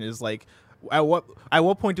next question is like, at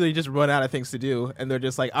what point do they just run out of things to do and they're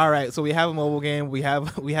just like, all right, so we have a mobile game, we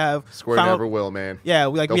have Square never will, man. Yeah,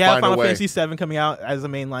 we have They'll find a Final way. Fantasy 7 coming out as a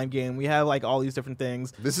mainline game. We have like all these different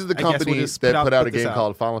things. This is the I guess we'll company just that put out a this game out.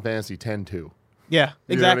 called Final Fantasy X-2. Yeah,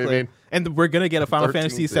 You know what I exactly. mean? And we're gonna get a Final 13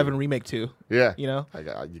 Fantasy too. 7 remake too. Yeah. You know?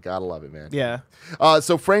 You gotta love it, man. Yeah.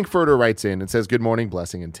 So Frankfurter writes in and says, "Good morning,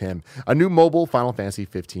 Blessing and Tim. A new mobile Final Fantasy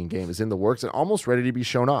 15 game is in the works and almost ready to be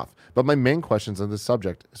shown off. But my main questions on this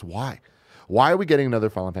subject is why? Why are we getting another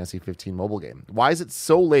Final Fantasy 15 mobile game? Why is it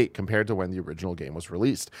so late compared to when the original game was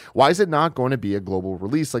released? Why is it not going to be a global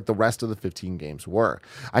release like the rest of the 15 games were?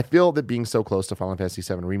 I feel that being so close to Final Fantasy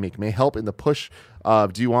 7 Remake may help in the push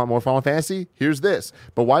of, do you want more Final Fantasy? Here's this.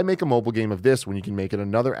 But why make a mobile game of this when you can make it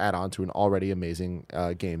another add-on to an already amazing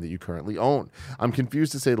game that you currently own? I'm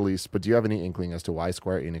confused to say the least, but do you have any inkling as to why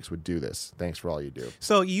Square Enix would do this? Thanks for all you do."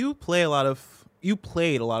 So you played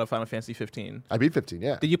a lot of Final Fantasy 15. I beat 15,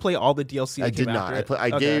 yeah. Did you play all the DLC? I that came did not. after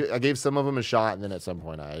it? I gave some of them a shot, and then at some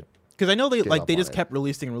point because I know they up they on just it. kept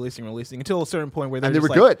releasing until a certain point where and they were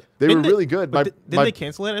just good. They were Didn't really good. But My- didn't they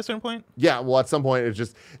cancel it at a certain point? Yeah, well, at some point, it's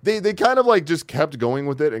just they kind of like just kept going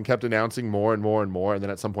with it and kept announcing more and more and more, and then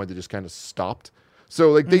at some point they just kind of stopped.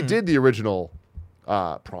 So like they did the original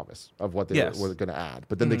promise of what they Yes. were going to add,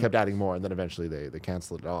 but then they kept adding more, and then eventually they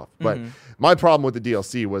canceled it off. But my problem with the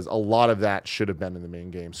DLC was a lot of that should have been in the main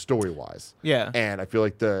game story wise. Yeah. And I feel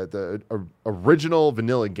like the original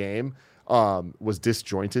vanilla game was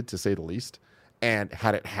disjointed to say the least. And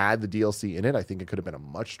had it had the DLC in it, I think it could have been a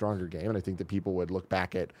much stronger game. And I think that people would look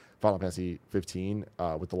back at Final Fantasy 15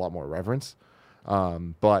 with a lot more reverence.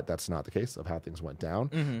 But that's not the case of how things went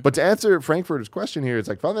down. But to answer Frankfurter's question here, it's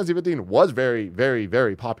like Final Fantasy 15 was very, very,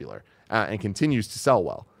 very popular and continues to sell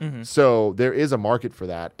well. So there is a market for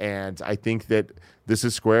that. And I think that this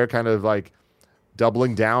is Square kind of like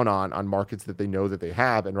doubling down on markets that they know that they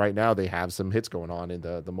have. And right now they have some hits going on in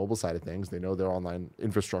the mobile side of things. They know their online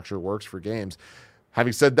infrastructure works for games.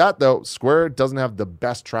 Having said that, though, Square doesn't have the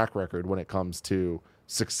best track record when it comes to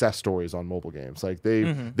success stories on mobile games. Like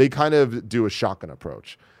they kind of do a shotgun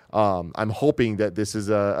approach. I'm hoping that this is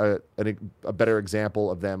a better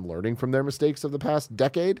example of them learning from their mistakes of the past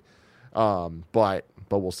decade. But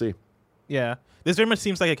we'll see. Yeah, this very much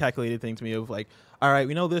seems like a calculated thing to me. Of like, all right,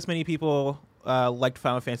 we know this many people liked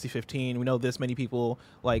Final Fantasy 15. We know this many people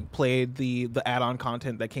like played the add-on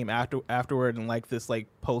content that came afterward and like this like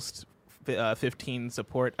post 15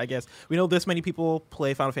 support, I guess. We know this many people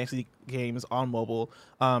play Final Fantasy games on mobile,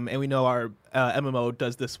 and we know our MMO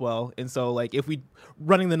does this well. And so, like, if we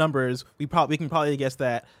running the numbers, we can probably guess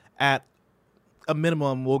that at a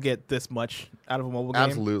minimum we'll get this much out of a mobile game.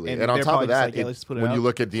 Absolutely. And on they're top probably of just that, like, yeah, let's just put it when out. you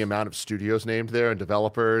look at the amount of studios named there and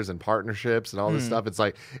developers and partnerships and all this stuff, it's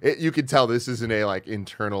like you can tell this isn't a like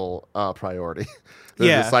internal priority. They're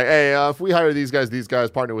Yeah. just like, hey, if we hire these guys,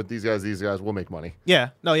 partner with these guys, we'll make money. Yeah.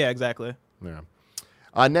 No. Yeah. Exactly.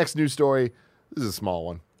 Yeah. Next news story. This is a small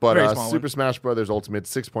one. But Very small Super one. Smash Bros. Ultimate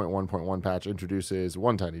 6.1.1 patch introduces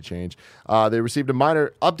one tiny change. They received a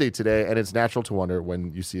minor update today, and it's natural to wonder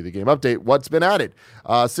when you see the game update what's been added.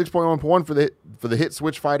 6.1.1 for the hit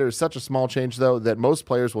switch fighter is such a small change, though, that most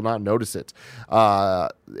players will not notice it.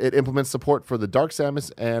 It implements support for the Dark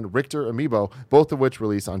Samus and Richter amiibo, both of which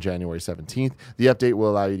release on January 17th. The update will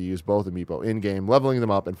allow you to use both amiibo in-game, leveling them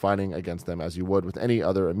up and fighting against them as you would with any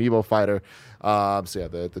other amiibo fighter.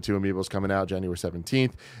 The two amiibos coming out January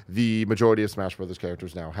 17th. The majority of Smash Brothers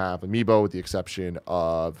characters now have amiibo, with the exception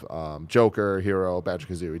of Joker, Hero,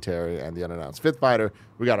 Banjo-Kazooie, Terry, and the unannounced fifth fighter.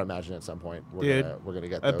 We got to imagine at some point we're gonna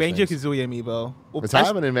get those Banjo things. Kazooie amiibo. Well, It's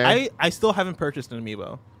happening, man. I still haven't purchased an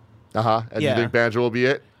amiibo. And Yeah. you think Banjo will be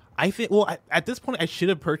it? I think. Well, at this point, I should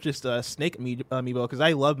have purchased a Snake amiibo because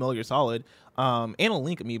I love Metal Gear Solid, and a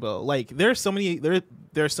Link amiibo. Like, there's so many there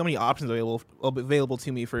are so many options available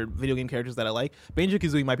to me for video game characters that I like. Banjo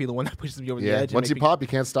Kazooie might be the one that pushes me over the edge. Once you pop, you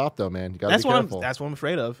can't stop, though, man. You gotta that's be what careful. that's what I'm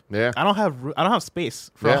afraid of. Yeah. I don't have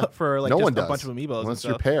space for like no just one a does. bunch of amiibos. and Unless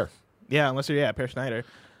you're stuff. pair. Yeah, unless you're Per Schneider.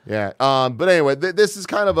 Yeah. But anyway, this is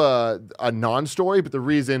kind of a non-story, but the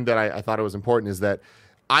reason that I thought it was important is that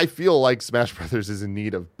I feel like Smash Brothers is in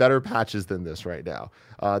need of better patches than this right now.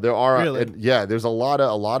 There are, Really? there's a lot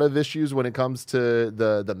of issues when it comes to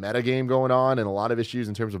the meta game going on, and a lot of issues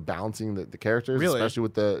in terms of balancing the characters, Really? especially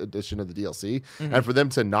with the addition of the DLC. Mm-hmm. And for them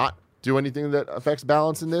to not do anything that affects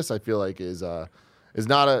balance in this, I feel like is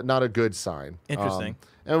not a good sign. Interesting.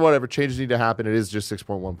 And whatever changes need to happen, it is just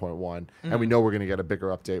 6.1.1, and Mm-hmm. we know we're going to get a bigger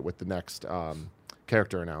update with the next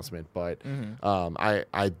character announcement. But Mm-hmm.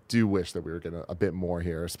 I do wish that we were getting a bit more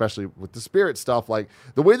here, especially with the Spirit stuff. Like,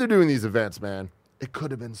 the way they're doing these events, man, it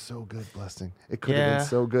could have been so good, Blessing. It could have Yeah. been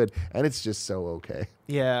so good, and it's just so okay.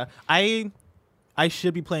 Yeah, I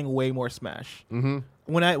should be playing way more Smash. Mm-hmm.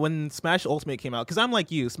 When Smash Ultimate came out, because I'm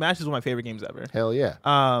like you, Smash is one of my favorite games ever. Hell yeah.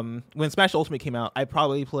 When Smash Ultimate came out, I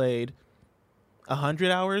probably played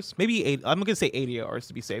 100 hours, maybe 8. I'm gonna say 80 hours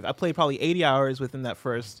to be safe. I played probably 80 hours within that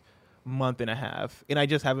first month and a half, and I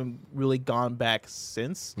just haven't really gone back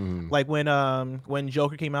since. Like when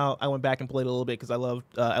Joker came out, I went back and played a little bit because I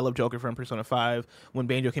love Joker from Persona 5. When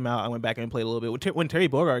Banjo came out, I went back and played a little bit. When Terry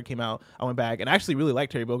Bogard came out, I went back and I actually really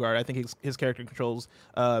liked Terry Bogard. I think his character controls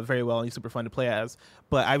very well, and he's super fun to play as.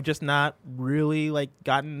 But I've just not really like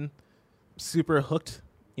gotten super hooked,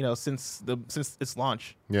 since its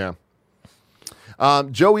launch. Yeah.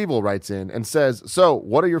 Joe Evil writes in and says, so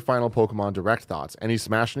what are your final Pokemon Direct thoughts? Any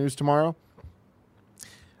Smash news tomorrow?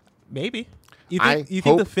 Maybe. You I think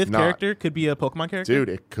hope the fifth not. character could be a Pokemon character? Dude,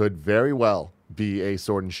 it could very well be a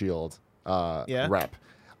Sword and Shield Yeah? rep.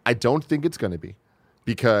 I don't think it's going to be,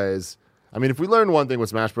 because, I mean, if we learn one thing with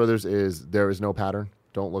Smash Brothers is there is no pattern.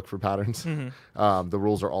 Don't look for patterns. The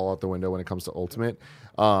rules are all out the window when it comes to Ultimate.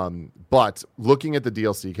 But looking at the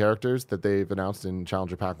DLC characters that they've announced in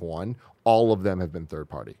Challenger Pack 1, all of them have been third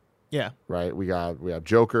party, Yeah. right? We have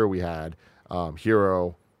Joker, we had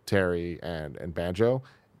Hero, Terry, and Banjo.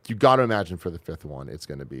 You got to imagine for the fifth one, it's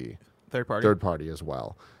going to be Third party. third party as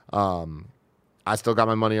well. I still got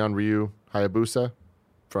my money on Ryu Hayabusa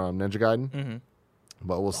from Ninja Gaiden,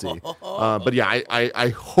 but we'll see. But yeah, I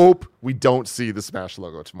hope we don't see the Smash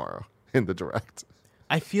logo tomorrow in the Direct.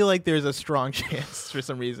 I feel like there's a strong chance for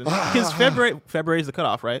some reason. Because February is the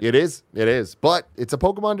cutoff, right? It is, but it's a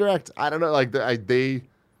Pokemon Direct. I don't know, like they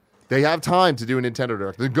have time to do a Nintendo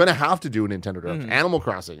Direct. They're gonna have to do a Nintendo Direct. Animal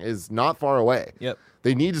Crossing is not far away. Yep.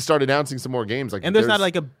 They need to start announcing some more games. Like, And there's not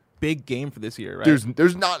like a big game for this year, right?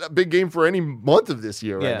 there's not a big game for any month of this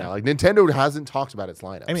year right Yeah. now. Like, Nintendo hasn't talked about its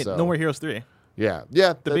lineup. I mean, so, No More Heroes 3. Yeah,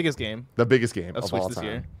 The biggest game. the biggest game of of Switch all this time.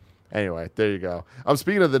 year. Anyway, there you go.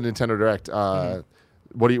 Speaking of the Nintendo Direct,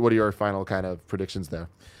 what are your final kind of predictions there?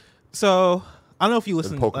 So I don't know if you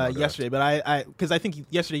listened Pokemon Direct. yesterday, but because I think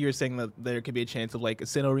yesterday you were saying that there could be a chance of like a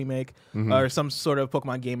Sinnoh remake or some sort of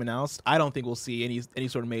Pokemon game announced. I don't think we'll see any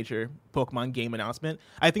sort of major Pokemon game announcement.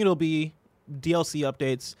 I think it'll be DLC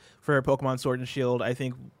updates for Pokemon Sword and Shield. I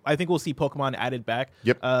think we'll see Pokemon added back.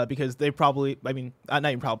 Yep. Because they probably, I mean, not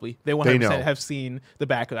even probably, they 100% know. have seen the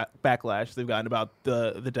backlash they've gotten about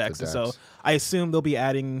the decks. The And so decks. I assume they'll be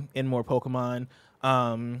adding in more Pokemon.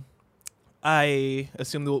 I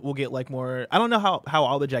assume that we'll get like more. I don't know how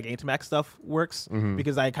all the Gigantamax stuff works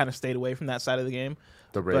because I kind of stayed away from that side of the game.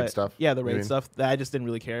 The raid But, stuff? Yeah, the you raid mean? stuff. I just didn't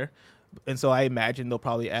really care. And so I imagine they'll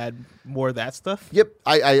probably add more of that stuff. Yep,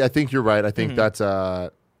 I think you're right. I think that's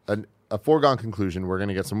a foregone conclusion. We're going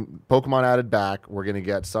to get some Pokemon added back. We're going to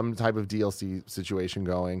get some type of DLC situation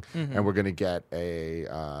going, and we're going to get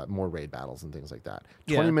a more raid battles and things like that.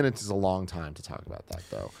 20 minutes is a long time to talk about that,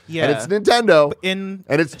 though. Yeah. And it's Nintendo, and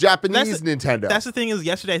it's Japanese Nintendo. That's the thing is,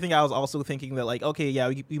 yesterday I think I was also thinking that, like, okay,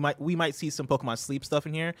 yeah, we might see some Pokemon Sleep stuff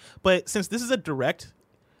in here, but since this is a direct,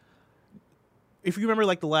 if you remember,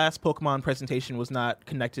 like, the last Pokemon presentation was not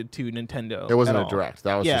connected to Nintendo. It wasn't at a all. direct.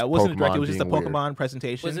 That was yeah, just it wasn't a direct. Pokemon It was just a being Pokemon weird.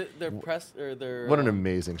 presentation. Was it their press or their? What an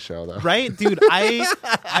amazing show, though. Right, dude.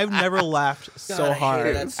 I've never laughed so God, I hated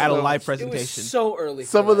hard that at so a live much. presentation. It was so early.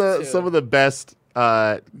 Some for of that, the too. some of the best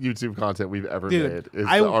YouTube content we've ever Dude, made is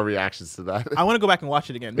I- our reactions to that. I want to go back and watch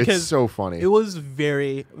it again It's because so funny. it was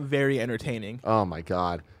very, very entertaining. Oh my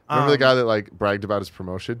god! Remember the guy that like bragged about his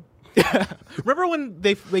promotion? Remember when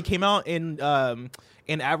they came out and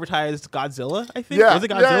advertised Godzilla? I think Yeah, was it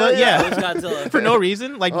yeah, Godzilla? yeah, It was Godzilla. For no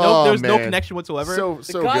reason, like Oh, there was no man. connection whatsoever. So The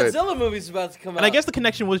so good. Godzilla movie's about to come out. and I guess the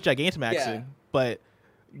connection was Gigantamaxing, Yeah. but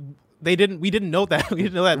we didn't know that. We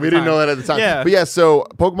didn't know that. We didn't know that at the time. Yeah. But yeah, so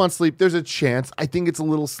Pokemon Sleep, there's a chance. I think it's a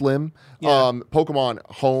little slim. Yeah. Pokemon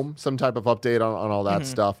Home, some type of update on all Mm-hmm. that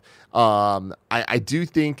stuff. I do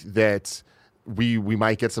think that we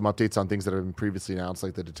might get some updates on things that have been previously announced,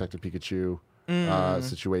 like the Detective Pikachu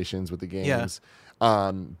situations with the games.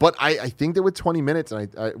 But I think that with 20 minutes, and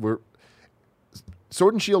we're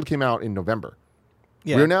Sword and Shield came out in November.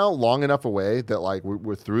 Yeah. We're now long enough away that like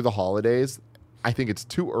we're through the holidays. I think it's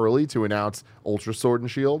too early to announce Ultra Sword and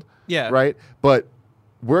Shield. Yeah. Right? But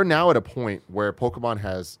we're now at a point where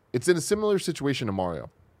Pokemon it's in a similar situation to Mario.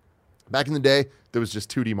 Back in the day, there was just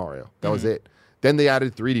 2D Mario. That was it. Then they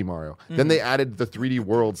added 3D Mario. Then they added the 3D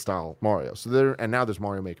World style Mario. And now there's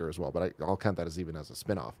Mario Maker as well, but I'll count that as even as a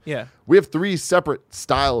spin-off. Yeah. We have 3 separate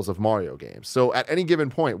styles of Mario games. So at any given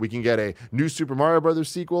point, we can get a new Super Mario Brothers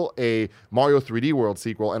sequel, a Mario 3D World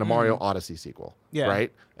sequel, and a Mario Odyssey sequel. Yeah.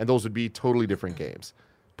 Right? And those would be totally different games.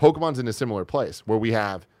 Pokemon's in a similar place where we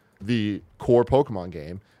have the core Pokemon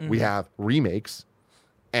game, we have remakes,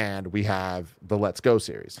 and we have the Let's Go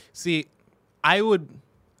series. See, I would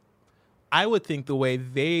think the way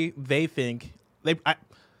they think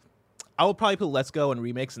I would probably put Let's Go and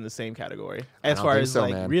remakes in the same category as don't far think as so,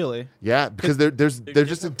 like man. really. Yeah, because they're just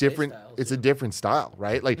a different different. play styles, It's a different style,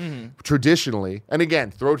 right? Like traditionally, and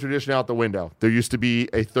again, throw tradition out the window. There used to be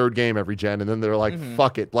a third game every gen, and then they're like,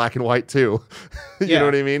 "Fuck it, Black and White too." You Yeah. know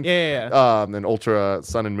what I mean? Yeah. And Ultra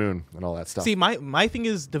Sun and Moon and all that stuff. See, my thing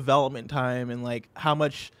is development time and like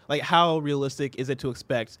how realistic is it to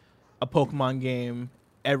expect a Pokemon game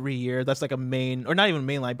every year that's like a main, or not even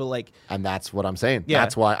mainline, but like And that's what I'm saying. Yeah.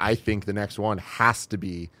 That's why I think the next one has to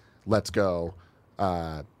be Let's Go.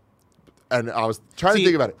 And I was trying to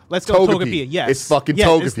think about it. Let's Go Togepi. Yes, It's fucking yes,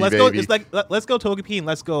 Togepi, it's, let's baby. Go, it's like Let's Go Togepi and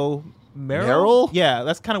Let's Go Meryl. Meryl? Yeah,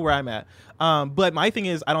 that's kind of where I'm at. But my thing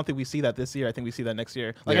is, I don't think we see that this year. I think we see that next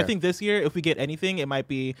year. Like Yeah. I think this year, if we get anything, it might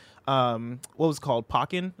be what was it called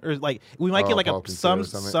Pokken, or like we might get like Pokken 2 some or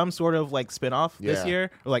something. some sort of like spinoff this Yeah.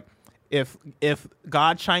 year. Or like if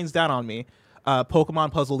God shines down on me,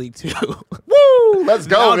 Pokemon Puzzle League 2. Woo! Let's That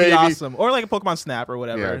go, would baby. be awesome. Or like a Pokemon Snap or Yeah,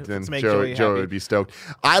 whatever. then to make Joe Joey happy. would be stoked.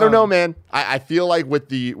 I don't know, Um, man. I feel like with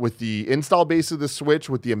the install base of the Switch,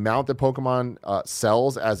 with the amount that Pokemon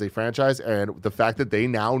sells as a franchise, and the fact that they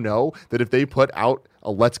now know that if they put out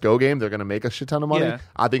a Let's Go game, they're going to make a shit ton of money. Yeah.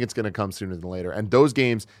 I think it's going to come sooner than later. And those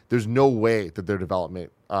games, there's no way that their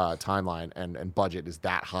development timeline and budget is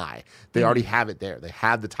that high. They already have it there. They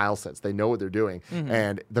have the tile sets. They know what they're doing.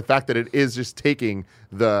 And the fact that it is just taking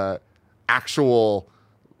the actual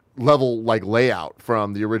level like layout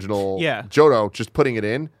from the original Yeah. Johto, just putting it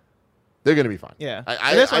in, they're going to be fine. Yeah.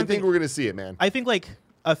 I And that's what I I'm think thinking. we're going to see it, man. I think like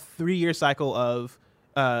a 3-year cycle of,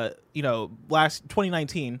 last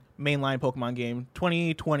 2019 mainline Pokemon game,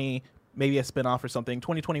 2020 maybe a spinoff or something,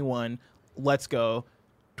 2021 Let's Go,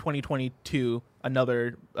 2022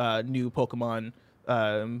 another new Pokemon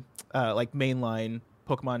like mainline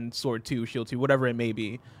Pokemon Sword 2, Shield 2, whatever it may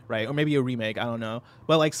be, right? Or maybe a remake, I don't know.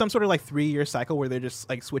 But like some sort of like 3-year cycle where they're just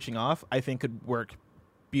like switching off, I think could work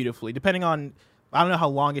beautifully, depending on, I don't know how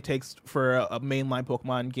long it takes for a mainline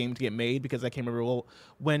Pokemon game to get made, because I can't remember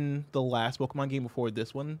when the last Pokemon game before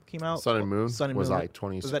this one came out. Sun and Moon Sun and was Moon. like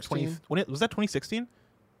 2016. Was that 20? Was that 2016?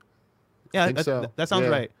 Yeah, think so. that sounds Yeah.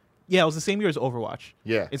 right. Yeah, it was the same year as Overwatch.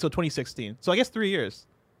 Yeah. And so 2016. So I guess 3 years.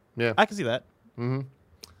 Yeah. I can see that.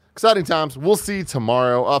 Exciting times. We'll see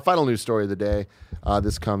tomorrow. Final news story of the day.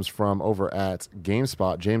 This comes from over at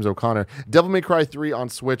GameSpot. James O'Connor. Devil May Cry 3 on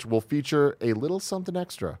Switch will feature a little something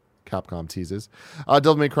extra. Capcom teases.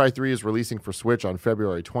 Devil May Cry 3 is releasing for Switch on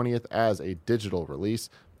February 20th as a digital release.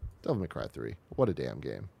 Devil May Cry 3. What a damn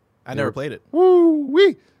game. I never played it. Woo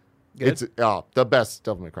wee. Good. It's the best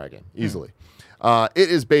Devil May Cry game, easily. It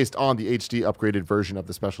is based on the HD upgraded version of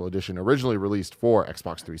the special edition originally released for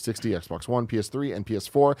Xbox 360, Xbox One, PS3, and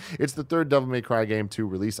PS4. It's the third Devil May Cry game to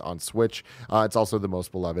release on Switch. It's also the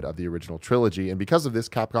most beloved of the original trilogy, and because of this,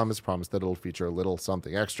 Capcom has promised that it'll feature a little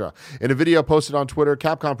something extra. In a video posted on Twitter,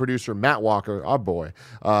 Capcom producer Matt Walker, our boy,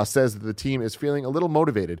 says that the team is feeling a little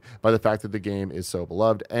motivated by the fact that the game is so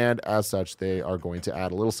beloved, and as such, they are going to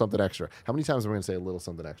add a little something extra. How many times am I going to say a little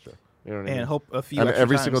something extra? You know what I mean? And hope a few And extra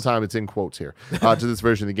every times. single time it's in quotes here to this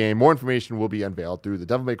version of the game. More information will be unveiled through the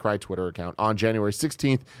Devil May Cry Twitter account on January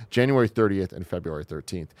 16th, January 30th, and February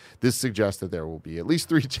 13th. This suggests that there will be at least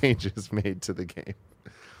 3 changes made to the game.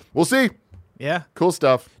 We'll see. Yeah. Cool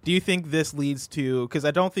stuff. Do you think this leads to, because I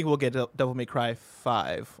don't think we'll get Devil May Cry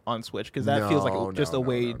 5 on Switch, because that feels like just a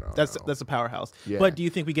way, that's a powerhouse. Yeah. But do you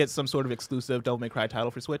think we get some sort of exclusive Devil May Cry title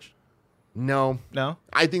for Switch? No. No?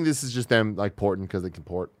 I think this is just them like porting because they can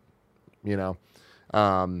port. You know,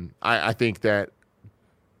 I think that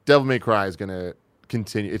Devil May Cry is going to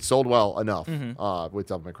continue. It sold well enough with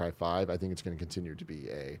Devil May Cry 5. I think it's going to continue to be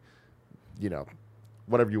a,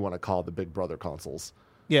 whatever you want to call the Big Brother consoles.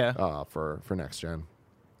 Yeah. For next gen.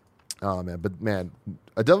 Oh man, but man,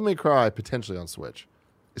 a Devil May Cry potentially on Switch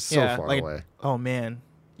is so far away. Oh man,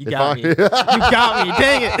 you If got I- me. You got me.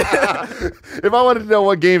 Dang it. If I wanted to know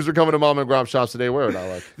what games are coming to Mom and Gromp shops today, where would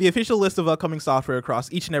I look? The official list of upcoming software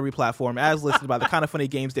across each and every platform, as listed by the Kind of Funny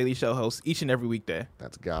Games Daily Show hosts each and every weekday.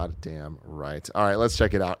 That's goddamn right. All right, let's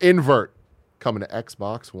check it out. Invert coming to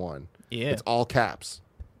Xbox One. Yeah. It's all caps.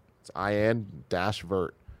 It's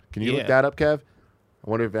IN-vert. Can you Yeah. look that up, Kev? I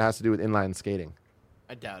wonder if it has to do with inline skating.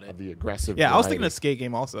 I doubt it. Of the aggressive. Yeah, I was thinking variety. a skate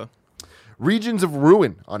game also. Regions of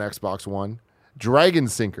Ruin on Xbox One. Dragon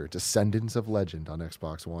Sinker, Descendants of Legend on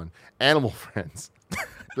Xbox One. Animal Friends,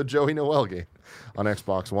 the Joey Noel game on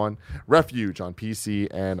Xbox One. Refuge on PC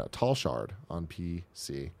and Tall Shard on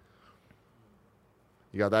PC.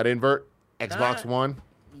 You got that invert? Xbox One.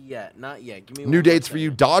 Yeah, not yet. Give me New one dates more for you.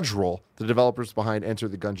 second. Dodge Roll, the developers behind Enter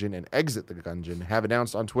the Gungeon and Exit the Gungeon, have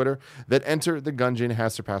announced on Twitter that Enter the Gungeon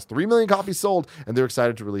has surpassed 3 million copies sold, and they're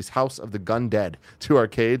excited to release House of the Gun Dead to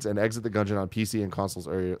arcades and Exit the Gungeon on PC and consoles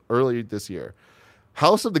early this year.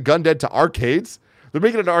 House of the Gun Dead to arcades? They're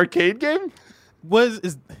making an arcade game? Was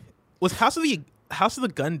House of the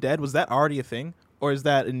Gun Dead? Was that already a thing, or is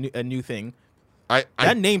that a new thing?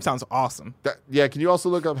 That name sounds awesome. Yeah, can you also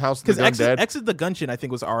look up House of the Because Gun Dead? Exit the Gungeon, I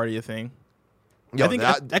think, was already a thing. Yo, I think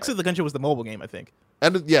that- Exit the Gungeon was the mobile game. I think.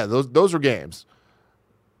 and yeah, those were games.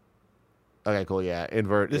 Okay, cool. Yeah,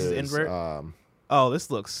 Invert This is Invert? Oh, this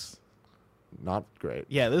looks. not great.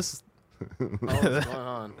 Yeah, this. Oh, what's going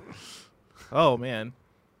on? Oh man.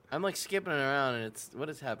 I'm like skipping around, and what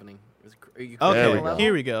is happening? Are you Okay, There we go.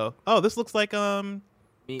 here we go. Oh, this looks like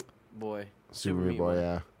Meat Boy. Super Meat Boy,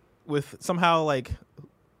 yeah. with somehow like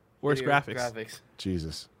worse Video graphics.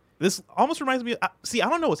 Jesus. This almost reminds me. See, I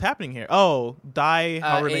don't know what's happening here. Oh, die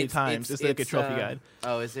however many It's- times. It's like a trophy guide.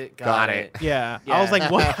 Oh, is it? Got it. Yeah. Yeah. I was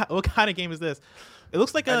like, what kind of game is this? It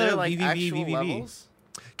looks like Are a there like VVV, actual VVV. levels?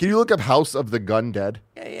 Can you look up House of the Gun Dead?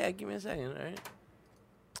 Yeah. Give me a second. All right.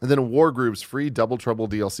 And then War Group's free Double Trouble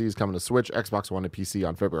DLC is coming to Switch, Xbox One, and PC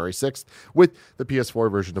on February 6th, with the PS4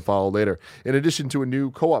 version to follow later. In addition to a new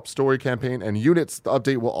co-op story campaign and units, the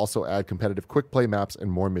update will also add competitive quick play maps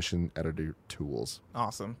and more mission editor tools.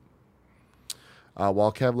 Awesome.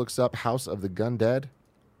 While Kev looks up House of the Gun Dead,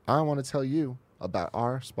 I want to tell you about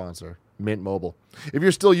our sponsor, Mint Mobile. If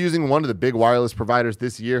you're still using one of the big wireless providers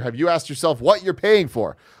this year, have you asked yourself what you're paying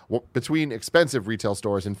for? Well, between expensive retail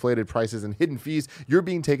stores, inflated prices, and hidden fees, you're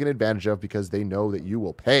being taken advantage of because they know that you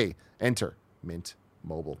will pay. Enter Mint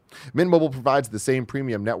Mobile. Mint Mobile provides the same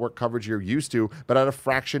premium network coverage you're used to, but at a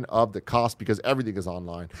fraction of the cost because everything is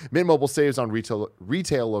online. Mint Mobile saves on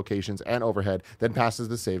retail locations and overhead, then passes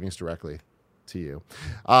the savings directly to you.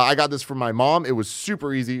 I got this from my mom. It was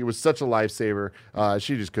super easy. It was such a lifesaver.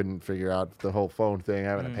 She just couldn't figure out the whole phone thing,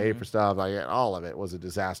 having to pay for stuff. All of it was a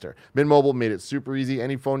disaster. Mint Mobile made it super easy.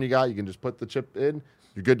 Any phone you got, you can just put the chip in.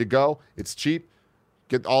 You're good to go. It's cheap.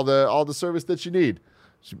 Get all the service that you need.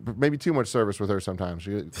 Maybe too much service with her sometimes.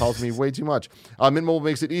 She calls me way too much. Mint Mobile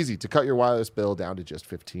makes it easy to cut your wireless bill down to just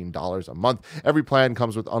 $15 a month. Every plan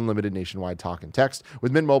comes with unlimited nationwide talk and text.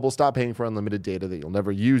 With Mint Mobile, stop paying for unlimited data that you'll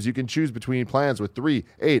never use. You can choose between plans with 3,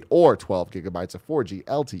 8, or 12 gigabytes of 4G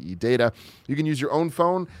LTE data. You can use your own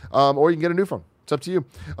phone, or you can get a new phone. It's up to you.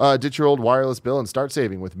 Ditch your old wireless bill and start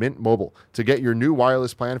saving with Mint Mobile. To get your new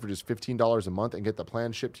wireless plan for just $15 a month and get the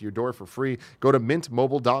plan shipped to your door for free, go to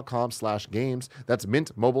mintmobile.com/games. That's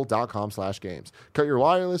mintmobile.com/games. Cut your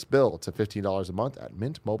wireless bill to $15 a month at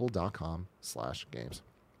mintmobile.com/games.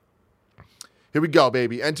 Here we go,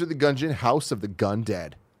 baby. Enter the Gungeon, House of the Gun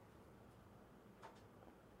Dead.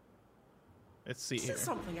 Let's see This here. is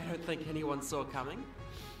something I don't think anyone saw coming.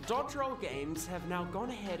 Dodge Roll Games have now gone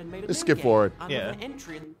ahead and made a Just new skip game forward. under Yeah. the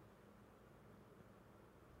entry in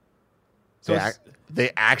So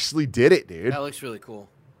They actually did it, dude. That looks really cool.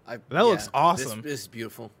 That looks awesome. This is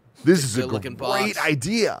beautiful. This is a good-looking great box.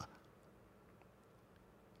 idea.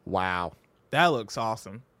 Wow. that looks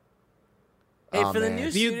awesome. Hey, Oh, for the man.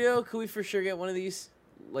 new Do you- studio, could we for sure get one of these?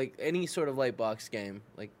 Like any sort of light box game,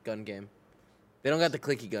 like gun game. They don't got the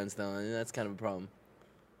clicky guns though, and that's kind of a problem.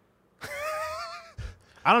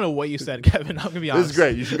 I don't know what you said, Kevin. I'm gonna be This honest. is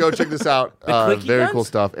great. You should go check this out. clicky Very guns? cool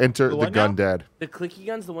stuff. Enter The the what Gun now? Dead. The clicky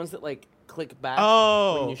guns, the ones that like click back. when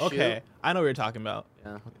Oh, you shoot. okay. I know what you're talking about.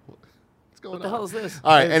 Yeah. What's going What the hell is this?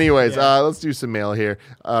 All right. Anyways, Yeah. let's do some mail here.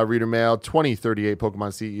 Reader mail 2038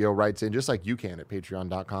 Pokemon CEO writes in just like you can at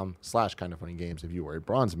patreon.com/kindoffunnygames if you are a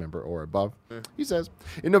bronze member or above. He says,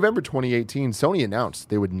 in November 2018, Sony announced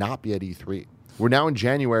they would not be at E3. We're now in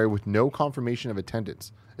January with no confirmation of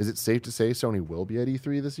attendance. Is it safe to say Sony will be at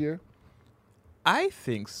E3 this year? I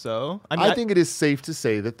think so. I think it is safe to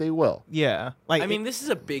say that they will. yeah. Like I mean, this is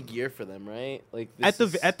a big year for them, right? Like this at the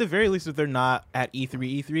is- at the very least, if they're not at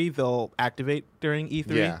E3, they'll activate during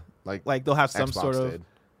E3. Yeah. Like they'll have some Xbox sort of did.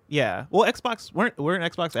 yeah. Well, Xbox weren't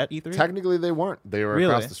Xbox at E3. Technically, they weren't. They were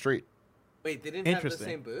Really? across the street. Wait, they didn't have the Interesting.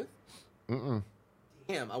 same booth. Mm-mm.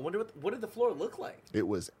 Damn, I wonder what did the floor look like. It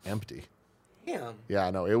was empty. Damn. Yeah,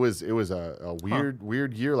 no, it was a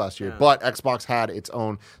weird year last year. Yeah. But Xbox had its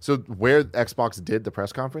own. So where Xbox did the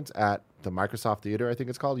press conference at the Microsoft Theater, I think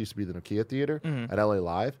it's called, used to be the Nokia Theater at LA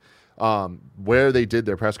Live. Where they did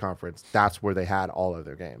their press conference, that's where they had all of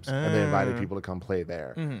their games, and they invited people to come play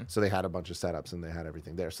there. So they had a bunch of setups and they had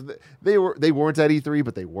everything there. So they weren't at E3,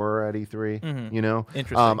 but they were at E3. You know,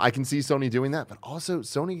 Interesting. I can see Sony doing that, but also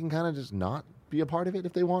Sony can kind of just not be a part of it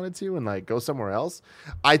if they wanted to and like go somewhere else.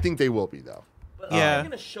 I think they will be though. But Yeah. they're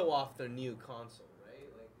gonna show off their new console, right?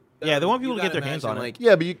 Like, Yeah, they want people you to get gotta their hands on imagine, it. like,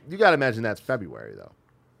 Yeah, but you got to imagine that's February though.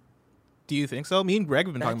 Do you think so? Me and Greg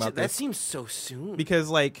have been talking about that this seems so soon. because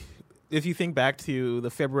like if you think back to the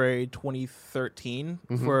February 2013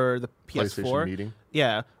 for the PlayStation PS4 meeting.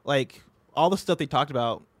 yeah, like all the stuff they talked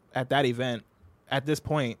about at that event, at this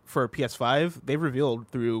point for PS5, they've revealed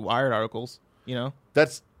through Wired articles. You know,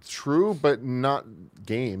 That's true, but not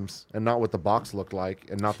games and not what the box looked like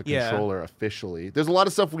and not the Yeah. controller officially. There's a lot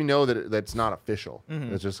of stuff we know that's not official.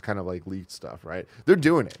 It's just kind of like leaked stuff, right? They're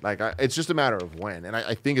doing it. Like it's just a matter of when, and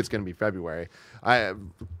I think it's going to be February.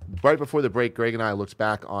 Right before the break, Greg and I looked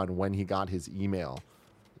back on when he got his email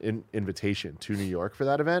invitation to New York for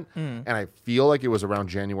that event, and I feel like it was around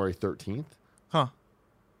January 13th. huh?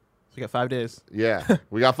 So you got 5 days. Yeah,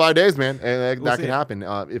 we got 5 days, man, and that We'll can see. happen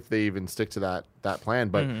if they even stick to that plan.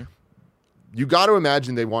 But you got to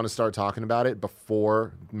imagine they want to start talking about it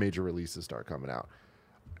before major releases start coming out.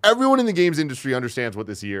 Everyone in the games industry understands what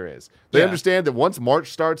this year is. They Yeah. understand that once March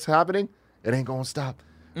starts happening, it ain't going to stop.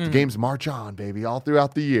 The games march on, baby, all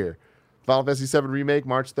throughout the year. Final Fantasy VII Remake,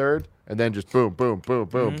 March 3rd, and then just boom, boom, boom,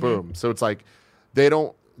 boom, boom. So it's like they're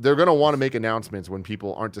going to want to make announcements when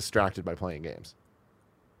people aren't distracted by playing games.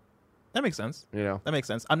 That makes sense. You know? That makes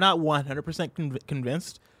sense. I'm not 100%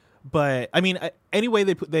 convinced, but I mean, any way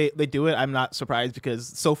they do it, I'm not surprised because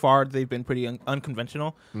so far they've been pretty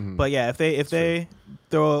unconventional. But yeah, if they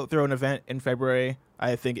throw an event in February,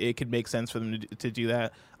 I think it could make sense for them to do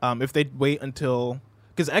that. If they wait until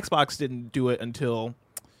because Xbox didn't do it until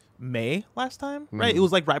May last time, right? It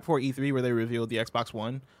was like right before E3 where they revealed the Xbox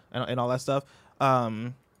One and all that stuff.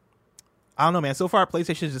 I don't know, man. So far,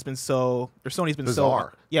 PlayStation has just been Sony's been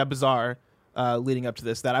Bizarre. bizarre leading up to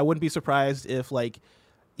this. That I wouldn't be surprised if, like,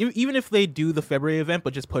 even if they do the February event,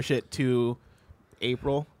 but just push it to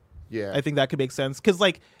April. Yeah. I think that could make sense because,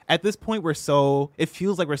 like, at this point, it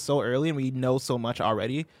feels like we're so early and we know so much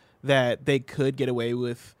already that they could get away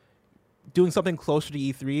with doing something closer to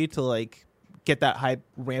E3 to like get that hype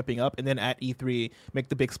ramping up, and then at E3 make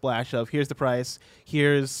the big splash of here's the price,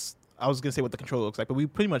 I was gonna say what the controller looks like, but we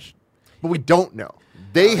pretty much. But we don't know.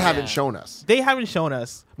 They haven't shown us, They haven't shown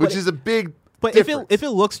us, which is a big But difference. if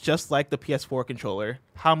it looks just like the PS4 controller,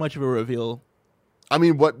 how much of a reveal? I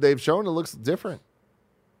mean, what they've shown, it looks different.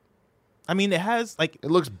 I mean, it has like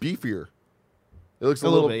It looks beefier. It looks A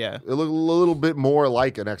little bit, yeah. It looks a little bit more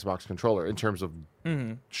like an Xbox controller in terms of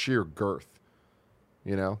sheer girth.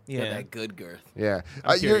 You know? yeah. that good girth. Yeah.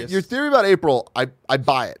 I'm Your curious. theory about April, I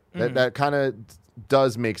buy it. That kind of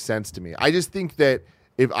does make sense to me. I just think that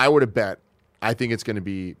if I were to bet, I think it's going to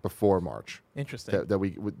be before March Interesting. that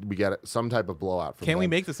we get some type of blowout from Can we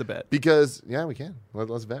them. make this a bet? Because we can.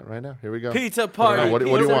 Let's bet right now. Here we go. Pizza party. What do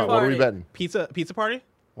you pizza want? What are we party. betting? Pizza party?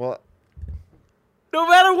 Well, No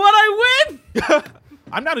matter what, I win.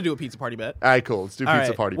 I'm down to do a pizza party bet. all right, cool. Let's do All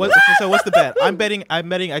pizza right. party. What- bet. so what's the bet? I'm betting.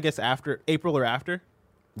 I guess after April or after.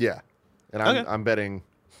 Yeah, and Okay. I'm betting.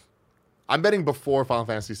 I'm betting before Final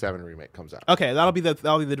Fantasy VII remake comes out. Okay, that'll be the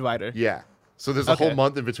divider. Yeah. So there's a whole Okay.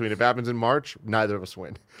 month in between. If it happens in March, neither of us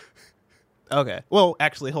win. Okay. Well,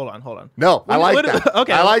 actually, hold on. No, I like that.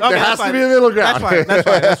 Okay. I like okay, there that's has to fine. be a middle ground.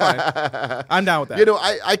 That's fine. I'm down with that. You know,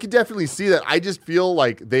 I could definitely see that. I just feel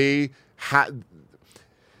like they had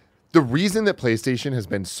the reason that PlayStation has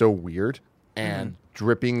been so weird and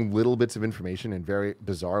dripping little bits of information in very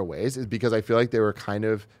bizarre ways is because I feel like they were kind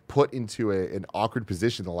of put into an awkward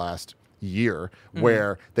position the last year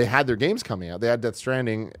where they had their games coming out. They had Death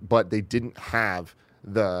Stranding, but they didn't have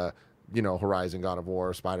the, Horizon, God of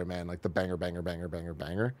War, Spider-Man, like the banger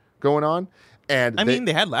going on. And I mean,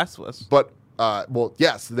 they had Last of Us. but well,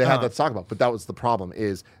 yes, they had Oh. that to talk about, but that was the problem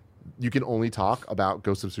is you can only talk about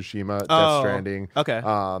Ghost of Tsushima, Death Oh, Stranding, okay.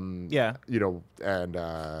 Yeah.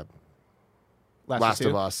 And Last Last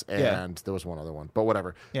of Two. Us, Yeah. and there was one other one, but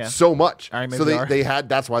whatever. Yeah. So much. All right, So maybe they had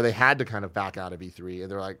that's why they had to kind of back out of E3,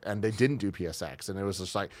 and they're like, and they didn't do PSX, and it was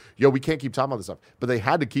just like, yo, we can't keep talking about this stuff, but they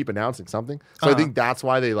had to keep announcing something. So I think that's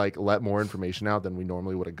why they like let more information out than we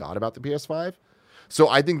normally would have got about the PS5. So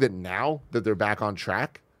I think that now that they're back on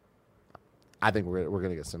track, I think we're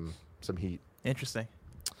gonna get some heat. Interesting.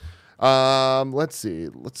 Let's see.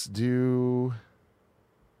 Let's do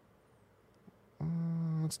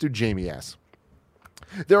Jamie S.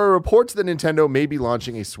 There are reports that Nintendo may be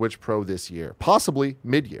launching a Switch Pro this year, possibly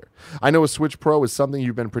mid-year. I know a Switch Pro is something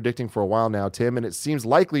you've been predicting for a while now, Tim, and it seems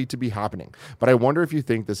likely to be happening. But I wonder if you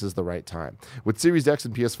think this is the right time. With Series X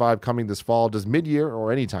and PS5 coming this fall, does mid-year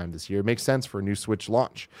or any time this year make sense for a new Switch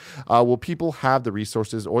launch? Will people have the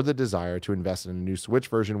resources or the desire to invest in a new Switch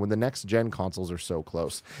version when the next-gen consoles are so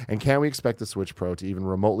close? And can we expect the Switch Pro to even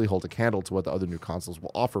remotely hold a candle to what the other new consoles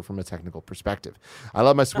will offer from a technical perspective? I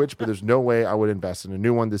love my Switch, but there's no way I would invest in a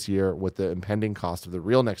new one this year with the impending cost of the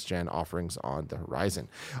real next-gen offerings on the horizon.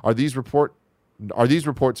 Are these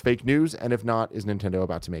reports fake news? And if not, is Nintendo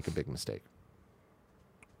about to make a big mistake?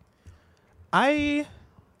 I'm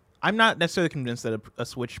not necessarily convinced that a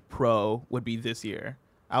Switch Pro would be this year.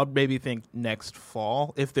 I would maybe think next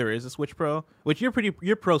fall if there is a Switch Pro, which you're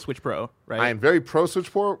pro Switch Pro, right? I am very pro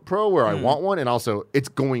Switch Pro where I want one, and also it's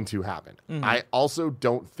going to happen. I also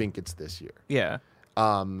don't think it's this year. Yeah.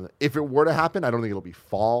 If it were to happen, I don't think it'll be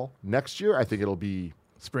fall next year. I think it'll be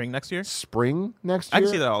Spring next year? spring next year. I can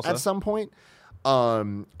see that also. At some point.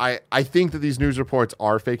 I think that these news reports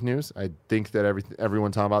are fake news. I think that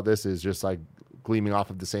everyone talking about this is just like gleaming off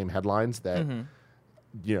of the same headlines that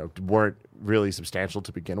weren't really substantial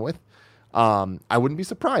to begin with. I wouldn't be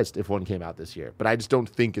surprised if one came out this year, but I just don't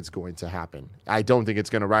think it's going to happen. I don't think it's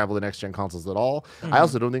going to rival the next-gen consoles at all. I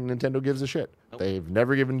also don't think Nintendo gives a shit. They've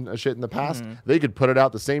never given a shit in the past. They could put it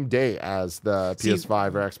out the same day as the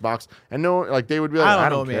PS5 or Xbox, and they would be like, I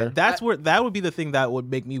don't care. Man. That would be the thing that would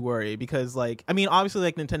make me worry because,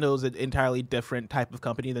 obviously, Nintendo is an entirely different type of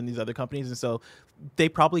company than these other companies, and so they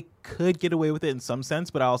probably could get away with it in some sense.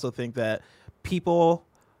 But I also think that people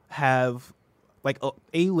have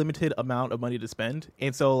a limited amount of money to spend,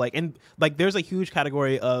 and so there's a huge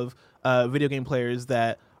category of video game players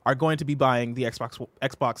that are going to be buying the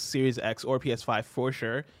Xbox Series X or PS5 for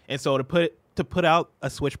sure, and so to put out a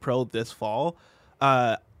Switch Pro this fall,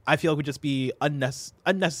 I feel like would just be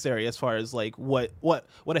unnecessary as far as what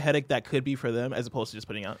a headache that could be for them as opposed to just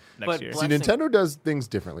putting out next But year. See, Nintendo does things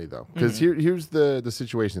differently though, because here's the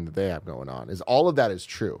situation that they have going on is all of that is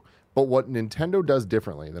true. But what Nintendo does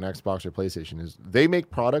differently than Xbox or PlayStation is they make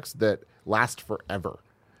products that last forever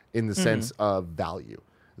in the sense of value.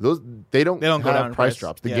 They don't go down have in price price.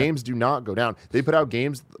 drops. The Yeah. games do not go down. They put out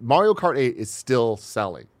games. Mario Kart 8 is still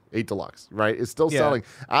selling. 8 Deluxe, right? It's still selling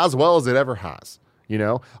as well as it ever has.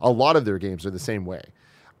 A lot of their games are the same way.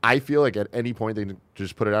 I feel like at any point they can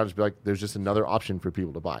just put it out and just be like, there's just another option for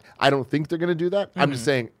people to buy. I don't think they're going to do that. I'm just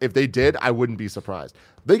saying if they did, I wouldn't be surprised.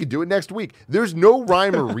 They could do it next week. There's no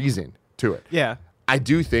rhyme or reason to it. Yeah. I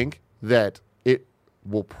do think that it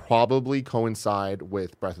will probably coincide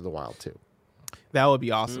with Breath of the Wild 2. That would be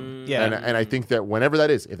awesome. Yeah. And I think that whenever that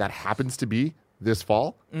is, if that happens to be this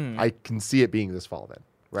fall, I can see it being this fall then,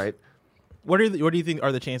 right? What do you think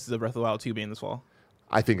are the chances of Breath of the Wild 2 being this fall?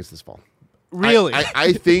 I think it's this fall. Really?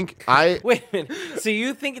 I think Wait a minute. So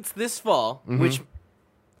you think it's this fall, which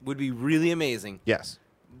would be really amazing, yes.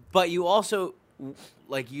 but you also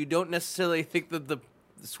you don't necessarily think that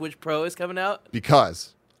Switch Pro is coming out?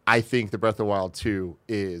 Because I think the Breath of the Wild 2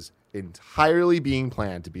 is entirely being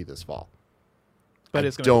planned to be this fall. But I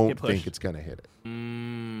it's going to don't get pushed. think it's going to hit it.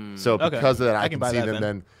 Mm. So Okay. because of that, I I can can buy see that them then.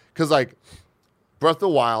 then. Because like Breath of the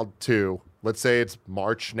Wild 2, let's say it's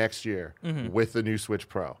March next year with the new Switch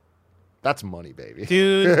Pro. That's money, baby.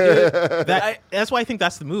 Dude, that's why I think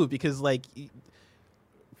that's the move, because like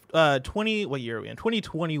 20 what year are we in?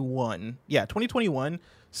 2021. Yeah, 2021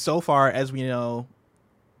 so far as we know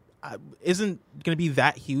isn't going to be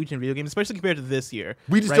that huge in video games, especially compared to this year.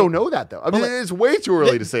 We just right? don't know that though. I mean, like, it's way too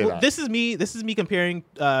early to say Well, that. This is me comparing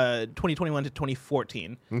 2021 to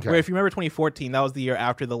 2014. Okay. Where if you remember 2014, that was the year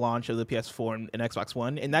after the launch of the PS4 and Xbox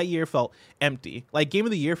One, and that year felt empty. Like game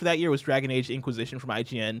of the year for that year was Dragon Age Inquisition from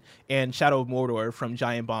IGN and Shadow of Mordor from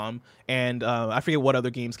Giant Bomb, and I forget what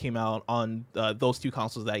other games came out on those two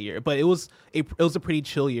consoles that year. But it was a pretty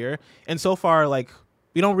chill year, and so far like.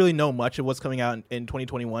 We don't really know much of what's coming out in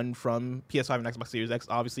 2021 from PS5 and Xbox Series X,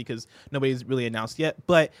 obviously, because nobody's really announced yet.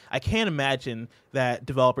 But I can't imagine that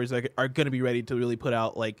developers are going to be ready to really put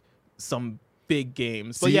out like some big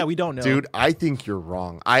games. But See, yeah, we don't know. Dude, I think you're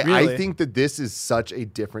wrong. I Really? think that this is such a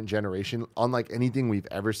different generation, unlike anything we've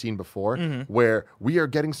ever seen before, Mm-hmm. where we are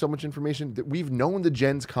getting so much information that we've known the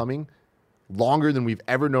gens coming longer than we've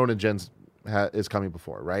ever known a gens is coming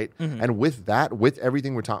before, right? Mm-hmm. And with that, with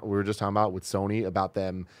everything we were just talking about with Sony, about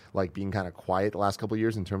them like being kind of quiet the last couple of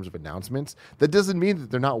years in terms of announcements, that doesn't mean that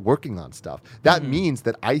they're not working on stuff. That Mm-hmm. means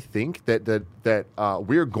that I think that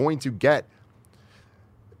we're going to get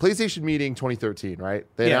PlayStation meeting 2013, right?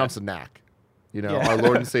 They Yeah. announced a knack, Yeah. our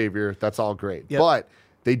Lord and Savior. That's all great. Yep. But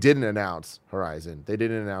they didn't announce Horizon. They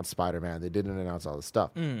didn't announce Spider-Man. They didn't announce all this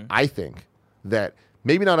stuff. Mm. I think that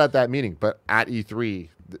maybe not at that meeting, but at E3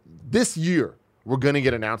 this year, we're going to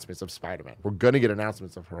get announcements of Spider-Man. We're going to get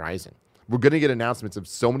announcements of Horizon. We're going to get announcements of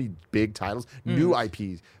so many big titles, new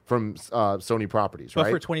IPs from Sony properties, but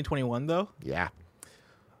right? for 2021 though, Yeah.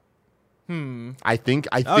 Hmm. I think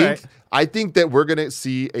right. I think that we're gonna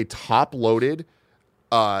see a top-loaded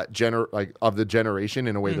of the generation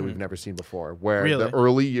in a way that we've never seen before, where Really? the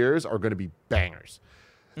early years are gonna be bangers.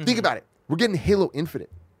 Think about it. We're getting Halo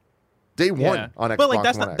Infinite day one on Xbox but like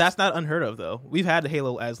One X. that's not unheard of though. We've had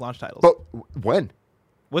Halo as launch titles. But when?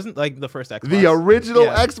 Wasn't like the first Xbox. The original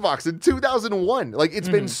Yeah. Xbox in 2001. Like it's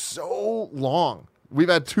been so long. We've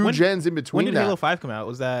had two When- gens in between. When did that. Halo 5 come out?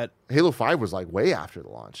 Was that Halo 5 was like way after the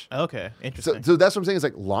launch. okay? So, Interesting. so that's what I'm saying is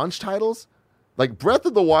like launch titles. Like Breath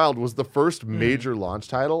of the Wild was the first major launch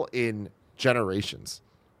title in generations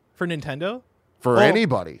For Nintendo, for Oh.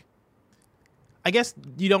 anybody. I guess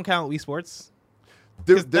you don't count Wii Sports.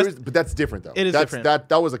 But that's different though. It is that's, different.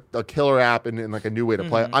 That was a killer app and like a new way to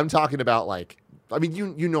play. I'm talking about like, I mean,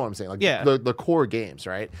 you know what I'm saying, like Yeah. the core games,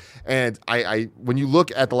 right? And I when you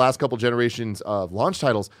look at the last couple generations of launch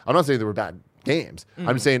titles, I'm not saying they were bad games.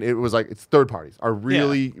 I'm saying it was like it's third parties are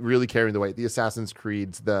really carrying the weight. The Assassin's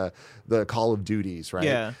Creeds, the Call of Duties, right?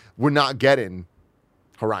 Yeah. We're not getting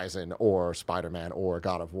Horizon or Spider-Man or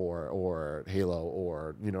God of War or Halo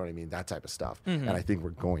or you know what I mean, that type of stuff. And I think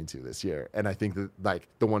we're going to this year. And I think that like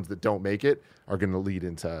the ones that don't make it are going to lead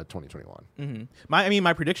into 2021.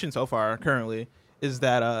 My prediction so far currently is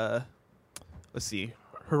that let's see,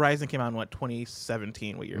 Horizon came out in what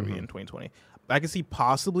 2017. What year are we in? 2020. I can see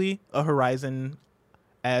possibly a Horizon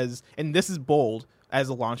as, and this is bold, as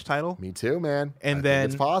a launch title. Me too, man. And I then-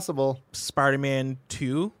 think it's possible. Spider-Man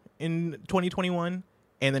 2 in 2021,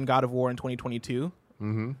 and then God of War in 2022.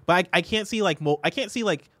 But I can't see like I can't see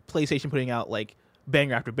like PlayStation putting out like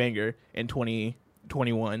banger after banger in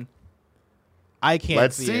 2021. I can't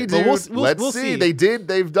Let's see see, it. dude. But Let's see.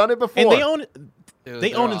 They've done it before. and they own Dude,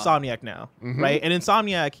 they they're own off. Insomniac now, right? And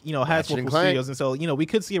Insomniac, has Ratchet and multiple Clank. studios, and so we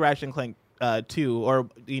could see a Ratchet and Clank 2, or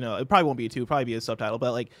it probably won't be a 2, probably be a subtitle,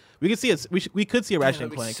 but like we could see it. We could see a Ratchet That'd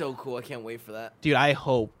and be Clank. so cool. I can't wait for that. Dude, I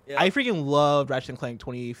hope. Yeah. I freaking loved Ratchet and Clank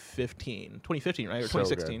 2015, right, or So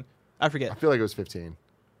 2016. I forget. Uh, I feel like it was 15 Is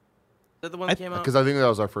that the one that came out? because I think that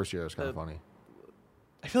was our first year. It was kind of The- funny.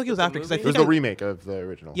 I feel like it was the after because I movie? It was think the remake of the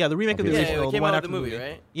original. Yeah, the remake of the Yeah, original. it the came one out with after the movie,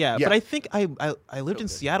 right? Yeah, Yeah. but I think I lived in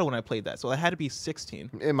Seattle when I played that, so I had to be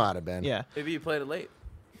 16. It might have been. Yeah, Maybe you played it late.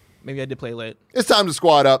 maybe I did play late. It's time to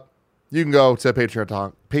squad up. You can go to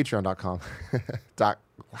patreon.com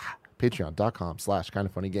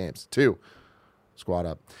patreon.com/kindoffunnygames to squad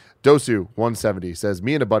up. Dosu170 says,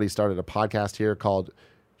 me and a buddy started a podcast here called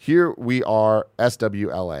Here We Are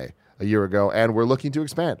SWLA a year ago, and we're looking to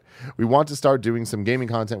expand. We want to start doing some gaming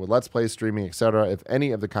content with Let's Play, streaming, etc. If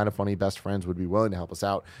any of the Kind of Funny best friends would be willing to help us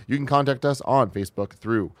out, you can contact us on Facebook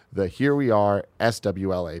through the Here We Are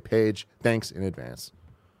SWLA page. Thanks in advance.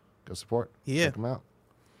 Go support. Yeah. Check them out.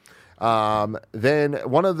 Then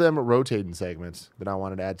one of them rotating segments that I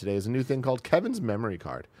wanted to add today is a new thing called Kevin's Memory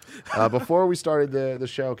Card. Before we started the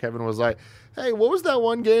show, Kevin was like, hey, what was that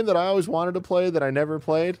one game that I always wanted to play that I never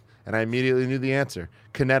played? And I immediately knew the answer.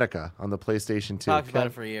 Kinetica on the PlayStation 2. Talked about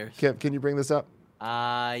it for years. Can you bring this up?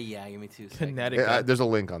 Yeah, give me 2 seconds. Kinetica. There's a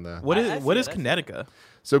link on the... What I is see what it, is I see it. Kinetica?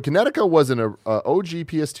 So Kinetica was an OG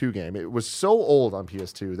PS2 game. It was so old on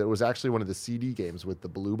PS2 that it was actually one of the CD games with the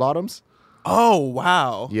blue bottoms. Oh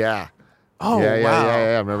wow. Yeah. Oh yeah, wow.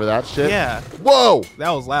 yeah. Remember that shit? Yeah. Whoa! That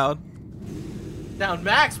was loud. Down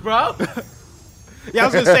max, bro. Yeah, I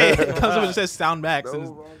was gonna say. I was gonna say sound max.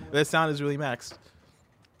 And that sound is really maxed.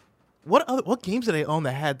 What games did I own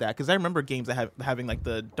that had that? Because I remember games that having like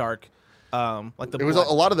the dark, like the. It was a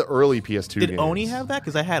lot of the early PS2 Did games. Oni have that?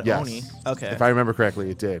 Because I had Yes. Oni. Okay. If I remember correctly,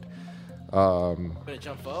 it did. Gonna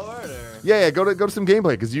jump forward or? Yeah, go to some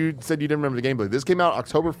gameplay because you said you didn't remember the gameplay. This came out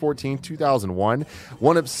October 14, 2001,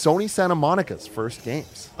 one of Sony Santa Monica's first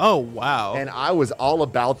games. Oh wow. And I was all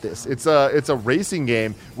about this. It's a racing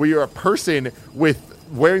game where you're a person with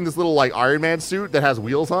wearing this little like Iron Man suit that has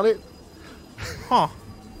wheels on it. Huh.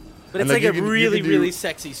 But And, it's like like, a you can really, do- really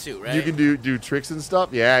sexy suit, right? You can do tricks and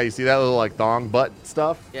stuff. Yeah, you see that little like thong butt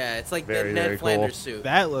stuff? Yeah, it's like Very, the very Ned cool. Flanders suit.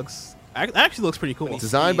 That actually looks pretty cool.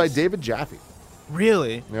 Designed by Jeez. David Jaffe.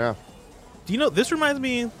 Really? Yeah. Do you know? This reminds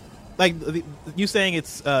me, like you saying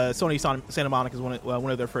it's Sony Santa Monica is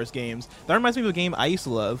one of their first games. That reminds me of a game I used to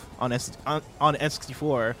love on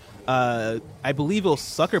N64. I believe it was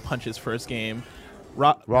Sucker Punch's first game.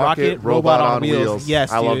 Rocket Robot on Wheels.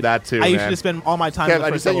 Yes, I dude. love that too. I used man. to spend all my time. Kev, in the I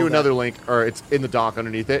first just sent you level of that. another link, or it's in the doc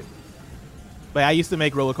underneath it. But I used to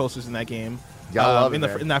make roller coasters in that game. Yeah, I love it, in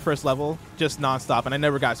man. in that first level, just nonstop, and I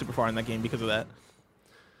never got super far in that game because of that.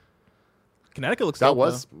 Kinetica looks That dope,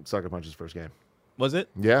 was though. Sucker Punch's first game. Was it?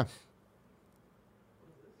 Yeah.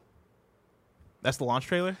 That's the launch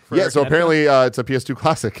trailer. For Yeah, so Kinetica? apparently it's a PS2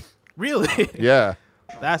 classic. Really? Yeah.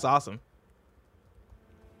 That's awesome.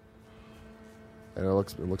 And it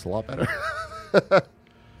looks a lot better.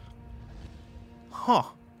 Huh.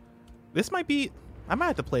 This might be. I might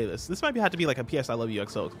have to play this. This might have to be like a PS I Love You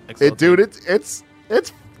XO. Dude,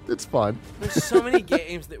 it's fun. There's so many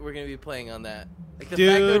games that we're gonna be playing on that. Like the fact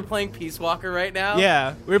Dude. that we're playing Peace Walker right now.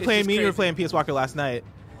 Yeah, we were It's playing. just Me and you were crazy. playing PS Walker last night.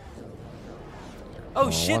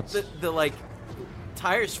 Oh shit! what's- The like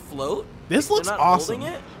tires float. This They're looks not awesome.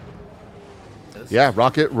 holding it? Yeah,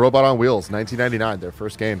 Rocket Robot on Wheels, 1999, their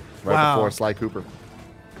first game, right Wow. before Sly Cooper.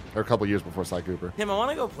 Or a couple years before Sly Cooper. Tim, I want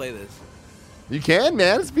to go play this. You can,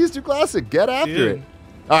 man. It's a PS2 classic. Get after Dude. it.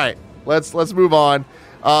 All right, let's move on.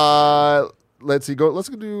 Let's see. Let's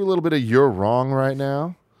do a little bit of You're Wrong right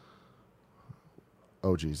now.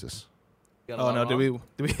 Oh Jesus. You got a Oh lot no! wrong?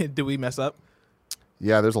 Did we mess up?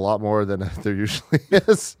 Yeah, there's a lot more than there usually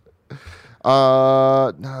is.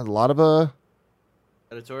 A lot of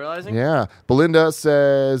Editorializing? yeah. Belinda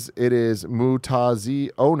says it is Mutazi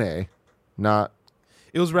One, not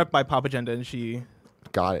It was rep by Pop Agenda, and she.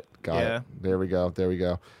 got it. Yeah. It. There we go.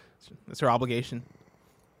 It's her obligation.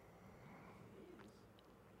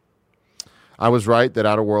 I was right that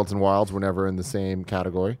Outer Worlds and Wilds were never in the same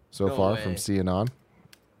category so No far way. from C and on.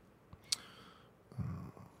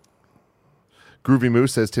 Groovy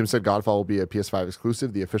Moose says Tim said Godfall will be a PS5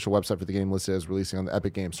 exclusive. The official website for the game listed as releasing on the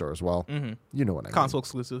Epic Game Store as well. Mm-hmm. You know what I mean. Console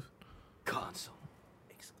exclusive. Console.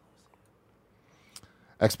 exclusive.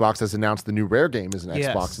 Xbox has announced the new Rare game is an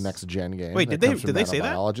Yes. Xbox next gen game. Wait, that did they- comes from did they say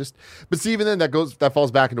that? Nanobiologist. But see, even then that falls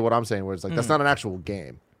back into what I'm saying, where it's like that's not an actual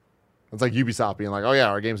game. It's like Ubisoft being like, oh yeah,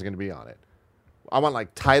 our games are going to be on it. I want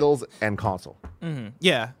like titles and console. Mm-hmm.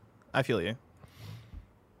 Yeah, I feel you.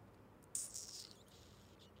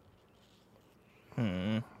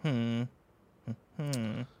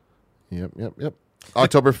 Yep.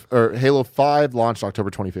 Halo 5 launched October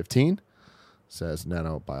 2015. Says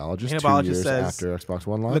Nanobiologist. 2 Nanobiologist years says after Xbox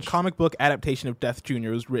One The launch. comic book adaptation of Death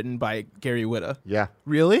Jr. was written by Gary Whitta. Yeah.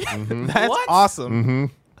 Really? That's What? awesome. Mm-hmm.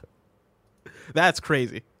 That's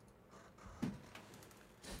crazy.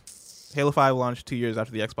 Halo 5 launched 2 years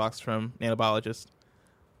after the Xbox from Nanobiologist.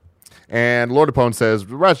 And Lord Apone says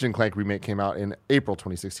Ratchet and Clank remake came out in April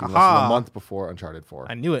 2016, less than Aha. a month before Uncharted 4.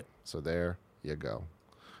 I knew it. So there you go.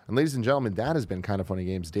 And ladies and gentlemen, that has been Kind of Funny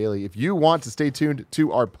Games Daily. If you want to stay tuned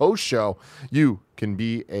to our post show, you can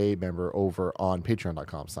be a member over on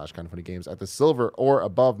patreon.com/kindoffunnygames at the silver or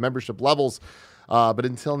above membership levels. But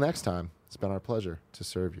until next time, it's been our pleasure to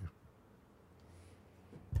serve you.